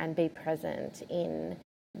me and be present in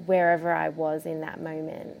wherever I was in that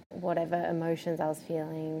moment, whatever emotions I was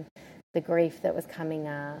feeling, the grief that was coming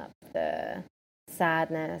up, the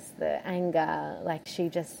sadness, the anger. Like, she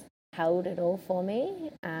just held it all for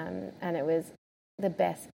me, and it was the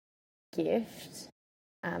best gift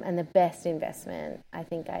and the best investment I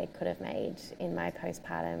think I could have made in my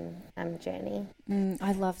postpartum journey.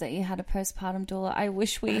 I love that you had a postpartum doula. I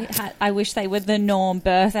wish they were the norm,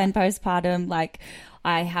 birth and postpartum. Like,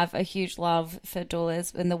 I have a huge love for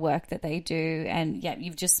doulas and the work that they do, and yeah,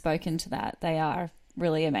 you've just spoken to that. They are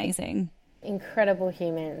really amazing. Incredible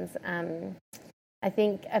humans. I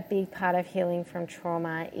think a big part of healing from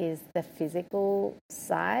trauma is the physical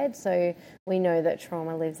side. So we know that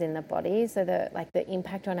trauma lives in the body. So the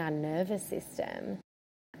impact on our nervous system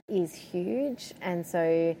is huge. And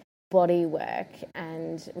so body work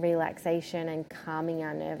and relaxation and calming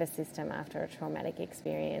our nervous system after a traumatic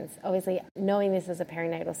experience. Obviously, knowing this as a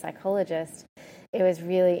perinatal psychologist, it was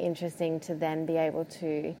really interesting to then be able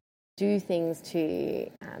to do things to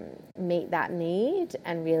meet that need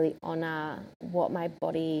and really honour what my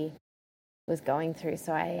body was going through.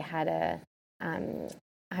 So I had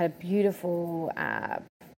a beautiful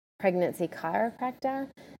pregnancy chiropractor,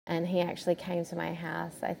 and he actually came to my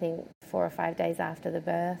house, I think 4 or 5 days after the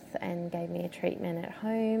birth, and gave me a treatment at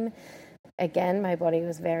home. Again, my body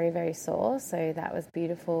was very, very sore, so that was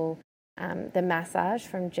beautiful. The massage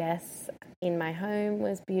from Jess in my home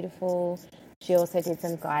was beautiful. She also did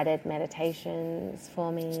some guided meditations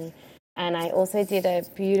for me. And I also did a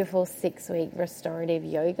beautiful 6-week restorative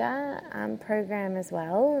yoga program as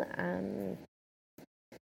well.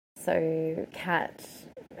 So Kat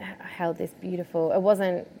held this beautiful, it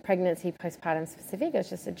wasn't pregnancy postpartum specific, it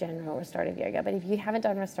was just a general restorative yoga. But if you haven't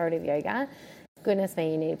done restorative yoga, goodness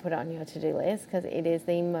me, you need to put it on your to-do list, because it is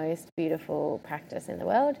the most beautiful practice in the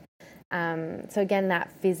world. So again,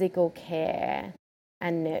 that physical care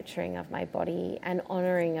and nurturing of my body and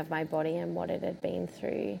honouring of my body and what it had been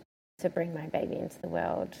through to bring my baby into the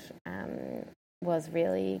world was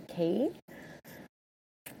really key.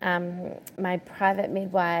 My private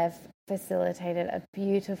midwife facilitated a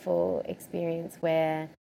beautiful experience where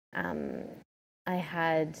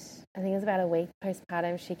I think it was about a week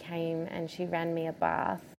postpartum, she came and she ran me a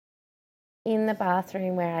bath in the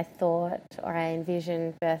bathroom where I thought, or I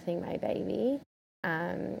envisioned, birthing my baby.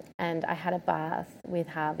 And I had a bath with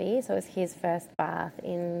Harvey, so it was his first bath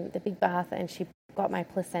in the big bath, and she got my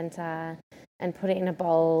placenta and put it in a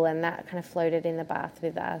bowl, and that kind of floated in the bath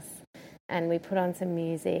with us. And we put on some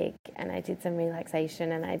music, and I did some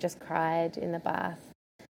relaxation, and I just cried in the bath.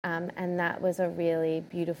 And that was a really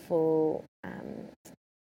beautiful,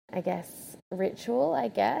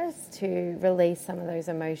 ritual, to release some of those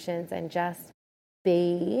emotions and just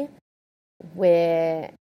be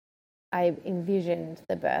where I envisioned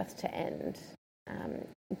the birth to end,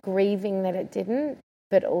 grieving that it didn't,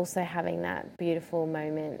 but also having that beautiful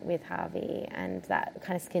moment with Harvey and that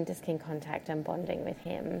kind of skin-to-skin contact and bonding with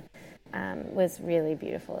him was really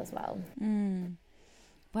beautiful as well.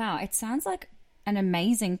 Wow, it sounds like an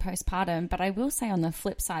amazing postpartum. But I will say on the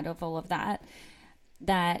flip side of all of that,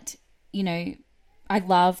 you know, I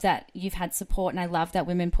love that you've had support, and I love that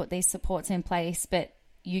women put these supports in place, but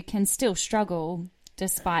you can still struggle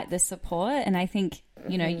despite the support. And I think,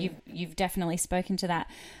 you know, you've definitely spoken to that.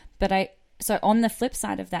 But so on the flip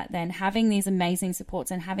side of that, then having these amazing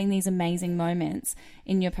supports and having these amazing moments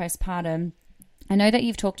in your postpartum, I know that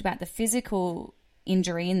you've talked about the physical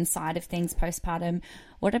injury inside of things postpartum.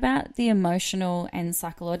 What about the emotional and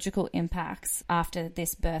psychological impacts after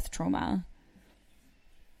this birth trauma?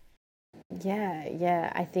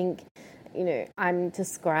 Yeah. I think, you know, I'm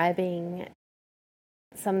describing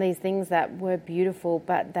some of these things that were beautiful,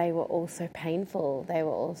 but they were also painful. They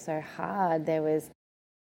were also hard. There was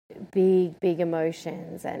big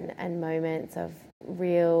emotions and moments of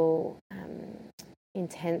real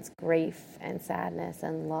intense grief and sadness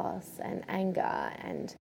and loss and anger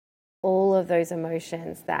and all of those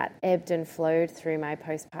emotions that ebbed and flowed through my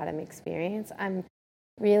postpartum experience. I'm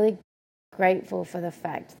really grateful for the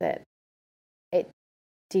fact that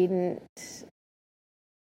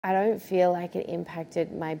I don't feel like it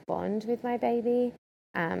impacted my bond with my baby,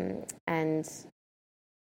 and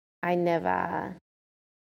I never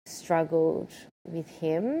struggled with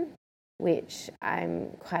him, which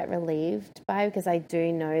I'm quite relieved by, because I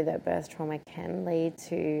do know that birth trauma can lead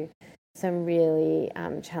to some really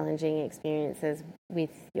challenging experiences with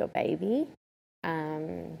your baby.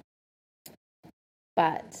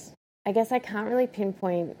 But I guess I can't really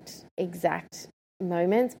pinpoint exact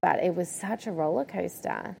moments, but it was such a roller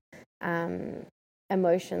coaster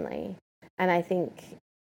emotionally. And I think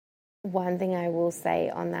one thing I will say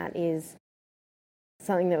on that is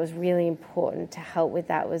something that was really important to help with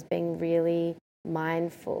that was being really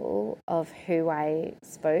mindful of who I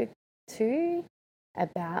spoke to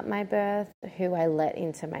about my birth, who I let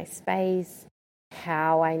into my space,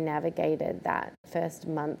 how I navigated that first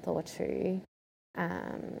month or two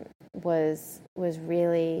was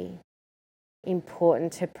really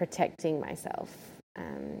important to protecting myself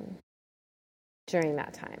during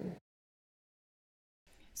that time.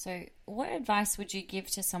 So what advice would you give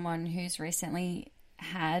to someone who's recently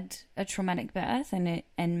had a traumatic birth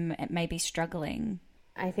and may be struggling?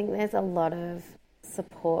 I think there's a lot of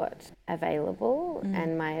support available,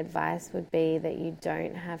 and my advice would be that you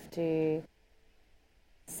don't have to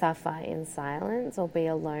suffer in silence or be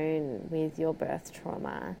alone with your birth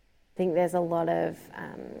trauma. I think there's a lot of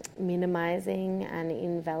minimizing and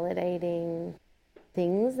invalidating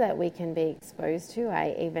things that we can be exposed to.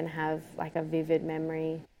 I even have like a vivid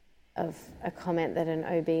memory of a comment that an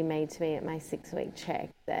OB made to me at my 6-week check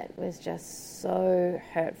that was just so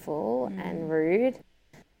hurtful and rude.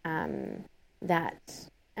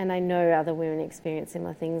 And I know other women experience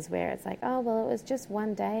similar things where it's like, oh, well, it was just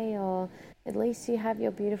one day, or at least you have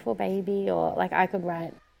your beautiful baby, or like I could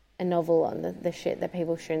write a novel on the shit that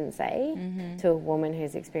people shouldn't say to a woman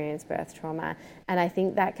who's experienced birth trauma. And I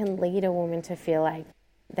think that can lead a woman to feel like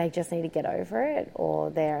they just need to get over it, or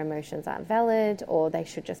their emotions aren't valid, or they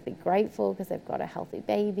should just be grateful because they've got a healthy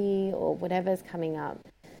baby, or whatever's coming up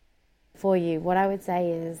for you. What I would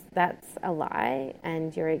say is that's a lie,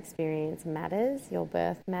 and your experience matters, your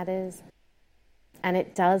birth matters, and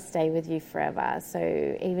it does stay with you forever.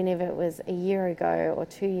 So even if it was a year ago or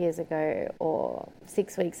 2 years ago or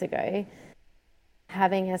 6 weeks ago,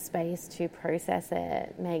 having a space to process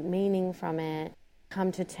it, make meaning from it,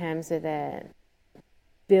 come to terms with it,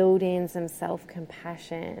 build in some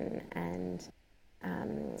self-compassion and,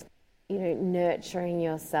 nurturing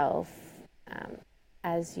yourself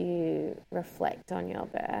as you reflect on your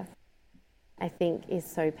birth, I think is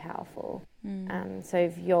so powerful. So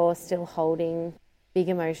if you're still holding big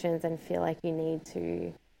emotions and feel like you need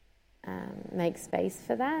to make space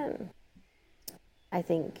for that, I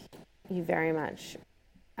think you very much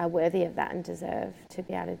are worthy of that and deserve to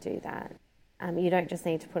be able to do that. You don't just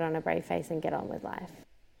need to put on a brave face and get on with life.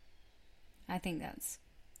 I think that's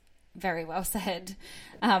very well said,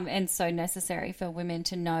 and so necessary for women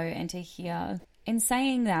to know and to hear. In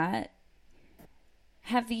saying that,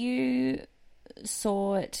 have you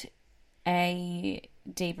sought a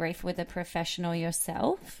debrief with a professional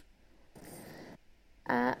yourself?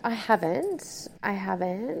 I haven't,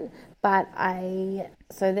 but I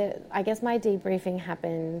guess my debriefing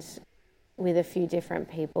happened with a few different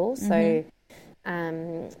people. So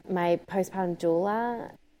my postpartum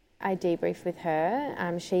doula, I debriefed with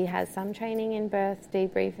her. She has some training in birth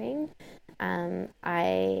debriefing.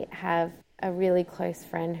 I have a really close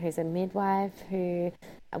friend who's a midwife who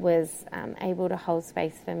was able to hold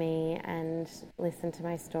space for me and listen to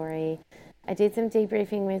my story. I did some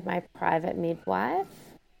debriefing with my private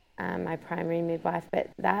midwife, my primary midwife, but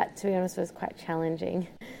that, to be honest, was quite challenging,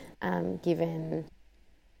 given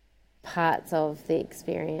parts of the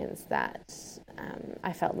experience that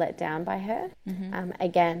I felt let down by her.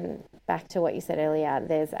 Again, back to what you said earlier,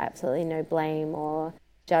 there's absolutely no blame or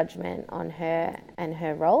judgment on her and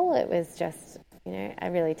her role. It was just, a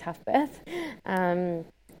really tough birth. And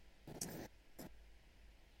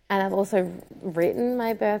I've also written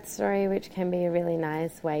my birth story, which can be a really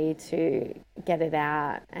nice way to get it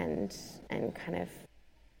out and kind of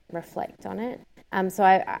reflect on it. So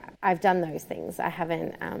I've done those things. I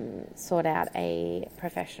haven't sought out a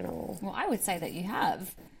professional. Well, I would say that you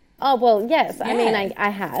have. Oh, well, yes. Yeah. I mean, I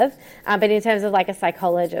have. But in terms of like a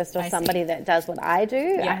psychologist or somebody that does what I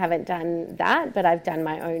do, I haven't done that, but I've done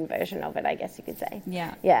my own version of it, I guess you could say.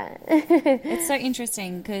 Yeah. Yeah. It's so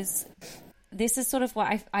interesting because this is sort of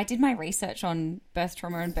what I did my research on birth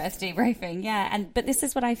trauma and birth debriefing. Yeah. But this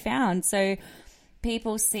is what I found. So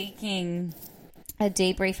people seeking a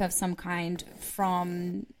debrief of some kind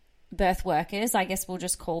from birth workers, I guess we'll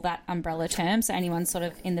just call that umbrella term, so anyone sort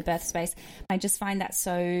of in the birth space. I just find that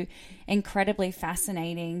so incredibly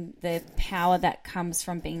fascinating, the power that comes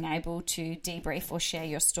from being able to debrief or share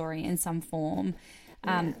your story in some form.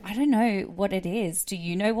 I don't know what it is. Do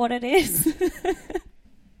you know what it is?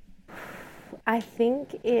 I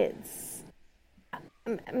think it's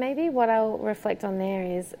maybe what I'll reflect on there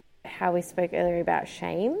is how we spoke earlier about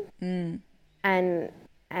shame.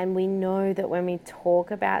 And we know that when we talk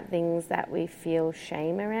about things that we feel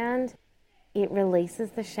shame around, it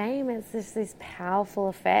releases the shame. It's just this powerful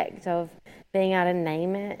effect of being able to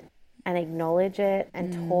name it and acknowledge it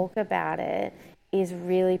and talk about it is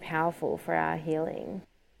really powerful for our healing.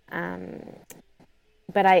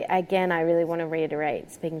 But I really want to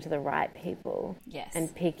reiterate speaking to the right people. Yes.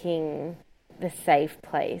 And picking the safe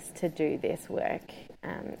place to do this work.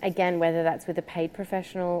 Again, whether that's with a paid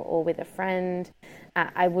professional or with a friend.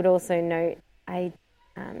 I would also note I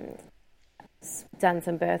done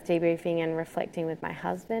some birth debriefing and reflecting with my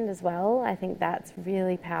husband as well. I think that's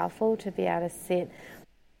really powerful to be able to sit.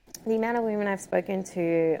 The amount of women I've spoken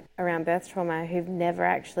to around birth trauma who've never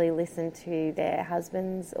actually listened to their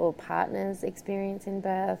husband's or partner's experience in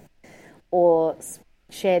birth or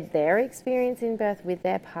shared their experience in birth with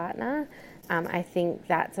their partner, I think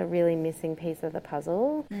that's a really missing piece of the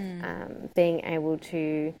puzzle. Being able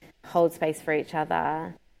to hold space for each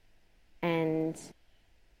other and,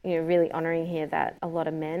 really honouring here that a lot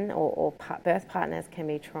of men or birth partners can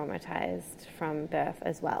be traumatised from birth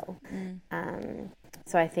as well.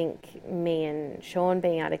 So I think me and Sean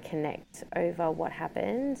being able to connect over what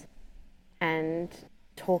happened and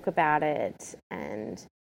talk about it and,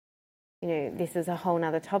 this is a whole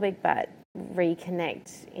nother topic, but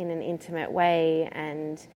reconnect in an intimate way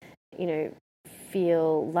and,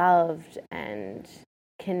 feel loved and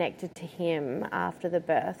connected to him after the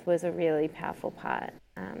birth was a really powerful part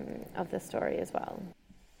of the story as well.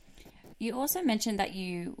 You also mentioned that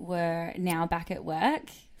you were now back at work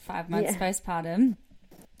 5 months postpartum.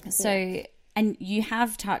 So, and you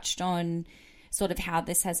have touched on sort of how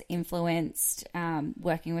this has influenced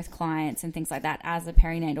working with clients and things like that as a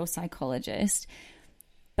perinatal psychologist.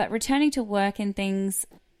 But returning to work and things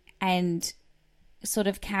and sort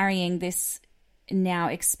of carrying this now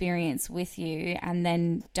experience with you and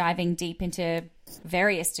then diving deep into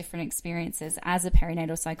various different experiences as a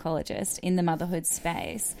perinatal psychologist in the motherhood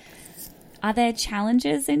space, are there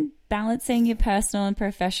challenges in balancing your personal and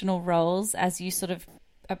professional roles as you sort of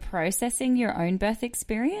are processing your own birth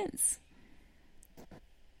experience?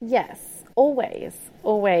 Yes, always.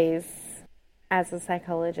 As a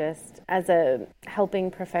psychologist, as a helping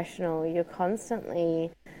professional, you're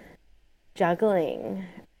constantly juggling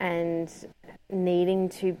and needing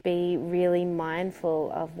to be really mindful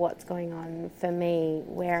of what's going on for me.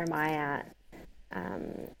 Where am I at?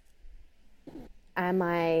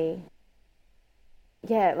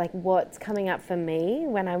 What's coming up for me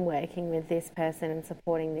when I'm working with this person and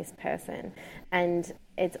supporting this person? And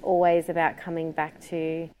it's always about coming back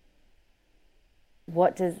to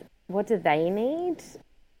what do they need?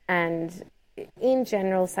 And in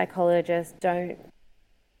general, psychologists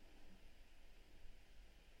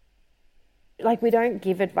we don't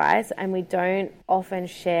give advice and we don't often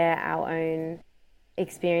share our own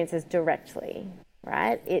experiences directly,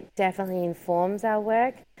 right? It definitely informs our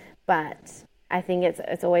work, but I think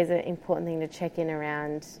it's always an important thing to check in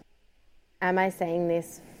around, am I saying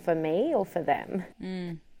this for me or for them?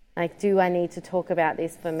 Do I need to talk about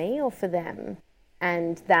this for me or for them?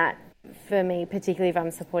 And that, for me, particularly if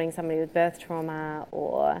I'm supporting somebody with birth trauma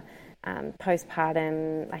or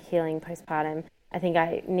postpartum, healing postpartum, I think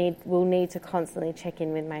will need to constantly check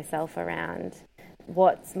in with myself around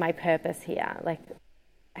what's my purpose here? Like,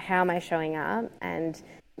 how am I showing up, and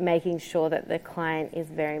making sure that the client is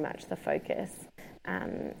very much the focus,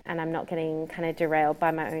 and I'm not getting kind of derailed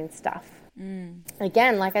by my own stuff.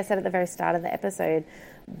 Again, like I said at the very start of the episode,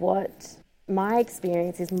 what my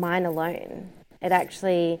experience is mine alone.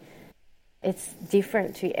 It's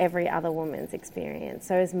different to every other woman's experience.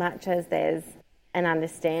 So as much as there's an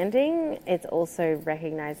understanding, it's also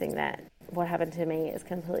recognizing that what happened to me is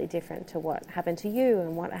completely different to what happened to you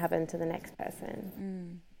and what happened to the next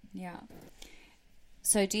person. Yeah.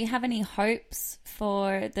 So do you have any hopes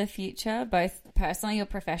for the future, both personally or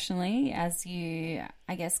professionally, as you,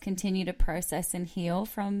 I guess, continue to process and heal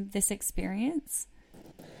from this experience?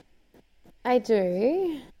 I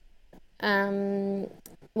do.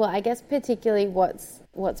 Well, I guess particularly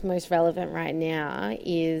what's most relevant right now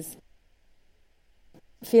is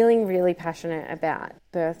feeling really passionate about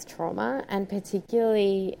birth trauma, and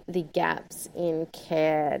particularly the gaps in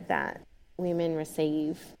care that women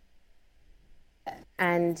receive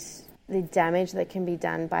and the damage that can be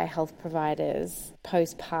done by health providers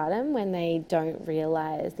postpartum when they don't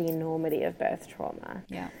realise the enormity of birth trauma.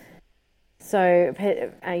 Yeah. So,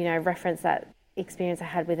 reference that experience I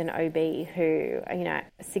had with an OB who,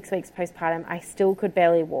 6 weeks postpartum, I still could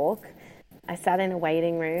barely walk. I sat in a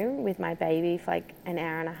waiting room with my baby for like an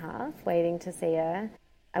hour and a half waiting to see her.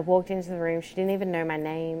 I walked into the room. She didn't even know my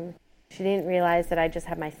name. She didn't realise that I just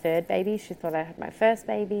had my third baby. She thought I had my first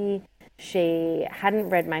baby. She hadn't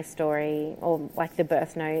read my story or like the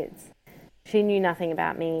birth notes. She knew nothing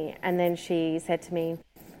about me. And then she said to me,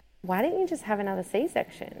 "Why don't you just have another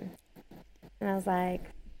C-section?" And I was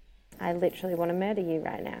like, "I literally want to murder you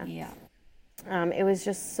right now." Yeah. It was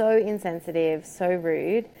just so insensitive, so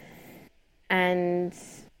rude. And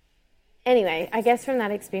anyway, I guess from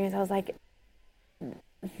that experience, I was like,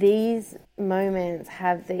 these moments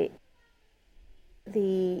have the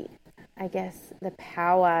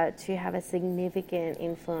power to have a significant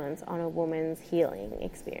influence on a woman's healing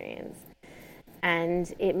experience.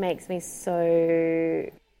 And it makes me so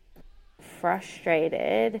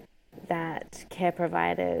frustrated that care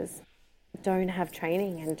providers don't have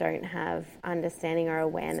training and don't have understanding or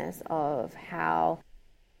awareness of how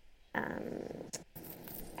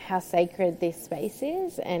sacred this space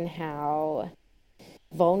is and how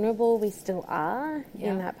vulnerable we still are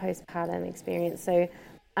in that postpartum experience. So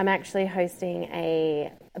I'm actually hosting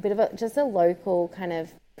a bit of just a local kind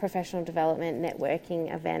of professional development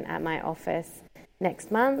networking event at my office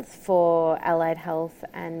next month for allied health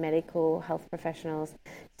and medical health professionals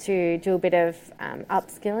to do a bit of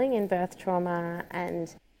upskilling in birth trauma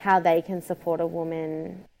and how they can support a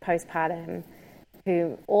woman postpartum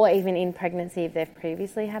or even in pregnancy if they've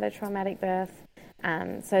previously had a traumatic birth,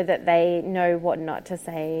 so that they know what not to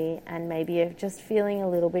say and maybe just feeling a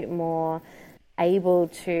little bit more able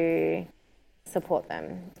to support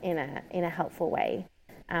them in a helpful way.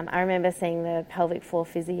 I remember seeing the pelvic floor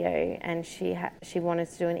physio, and she wanted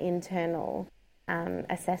to do an internal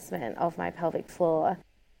assessment of my pelvic floor,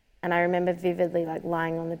 and I remember vividly like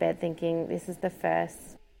lying on the bed thinking, this is the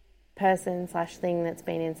first person/thing that's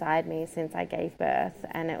been inside me since I gave birth,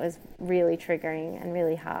 and it was really triggering and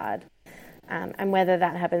really hard. And whether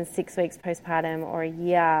that happens 6 weeks postpartum or a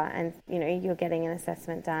year, and you're getting an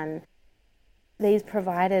assessment done, these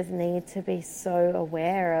providers need to be so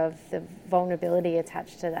aware of the vulnerability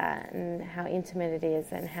attached to that and how intimate it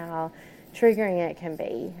is and how triggering it can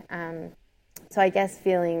be. So I guess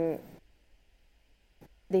feeling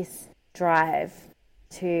this drive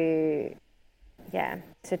to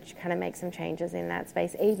kind of make some changes in that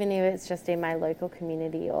space, even if it's just in my local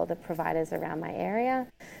community or the providers around my area.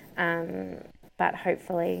 But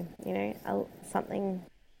hopefully, something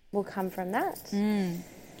will come from that.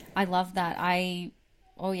 I love that.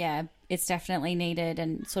 It's definitely needed.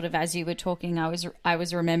 And sort of as you were talking, I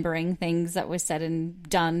was remembering things that were said and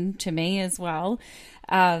done to me as well.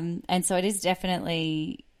 And so it is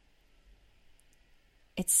definitely,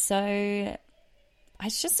 it's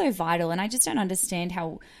just so vital. And I just don't understand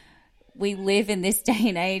how we live in this day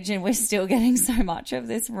and age and we're still getting so much of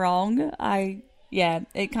this wrong.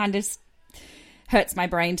 It kind of hurts my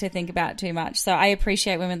brain to think about too much. So I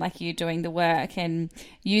appreciate women like you doing the work and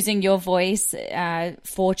using your voice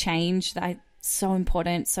for change. That's so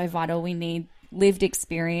important, so vital. We need lived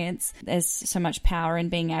experience. There's so much power in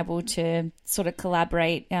being able to sort of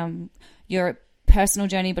collaborate your personal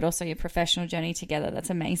journey but also your professional journey together. That's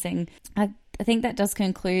amazing. I think that does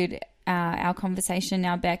conclude our conversation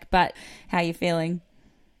now, Beck, but how are you feeling?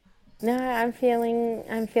 No, I'm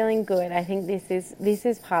feeling good. I think this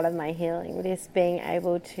is part of my healing. This being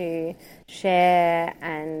able to share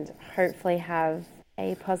and hopefully have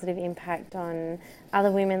a positive impact on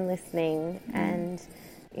other women listening. And,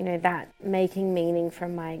 you know, that making meaning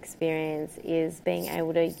from my experience is being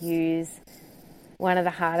able to use one of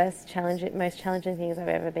the most challenging things I've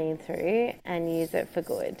ever been through and use it for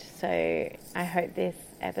good. So I hope this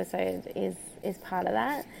episode is part of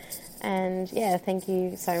that. And yeah, thank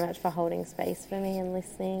you so much for holding space for me and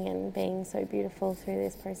listening and being so beautiful through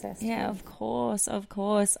this process. Yeah, of course.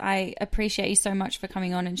 I appreciate you so much for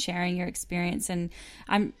coming on and sharing your experience, and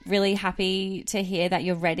I'm really happy to hear that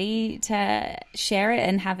you're ready to share it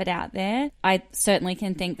and have it out there. I certainly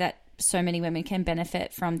can think that so many women can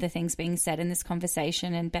benefit from the things being said in this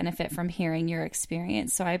conversation and benefit from hearing your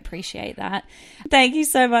experience. So I appreciate that. Thank you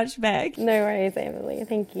so much, Meg. No worries, Emily.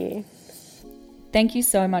 Thank you. Thank you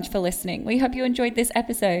so much for listening. We hope you enjoyed this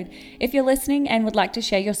episode. If you're listening and would like to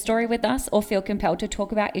share your story with us or feel compelled to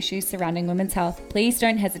talk about issues surrounding women's health, please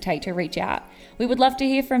don't hesitate to reach out. We would love to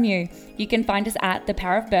hear from you. You can find us at The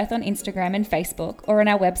Power of Birth on Instagram and Facebook, or on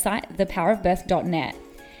our website, thepowerofbirth.net.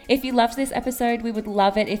 If you loved this episode, we would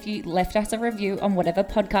love it if you left us a review on whatever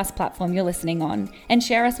podcast platform you're listening on, and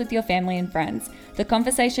share us with your family and friends. The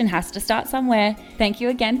conversation has to start somewhere. Thank you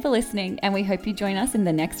again for listening, and we hope you join us in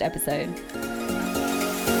the next episode.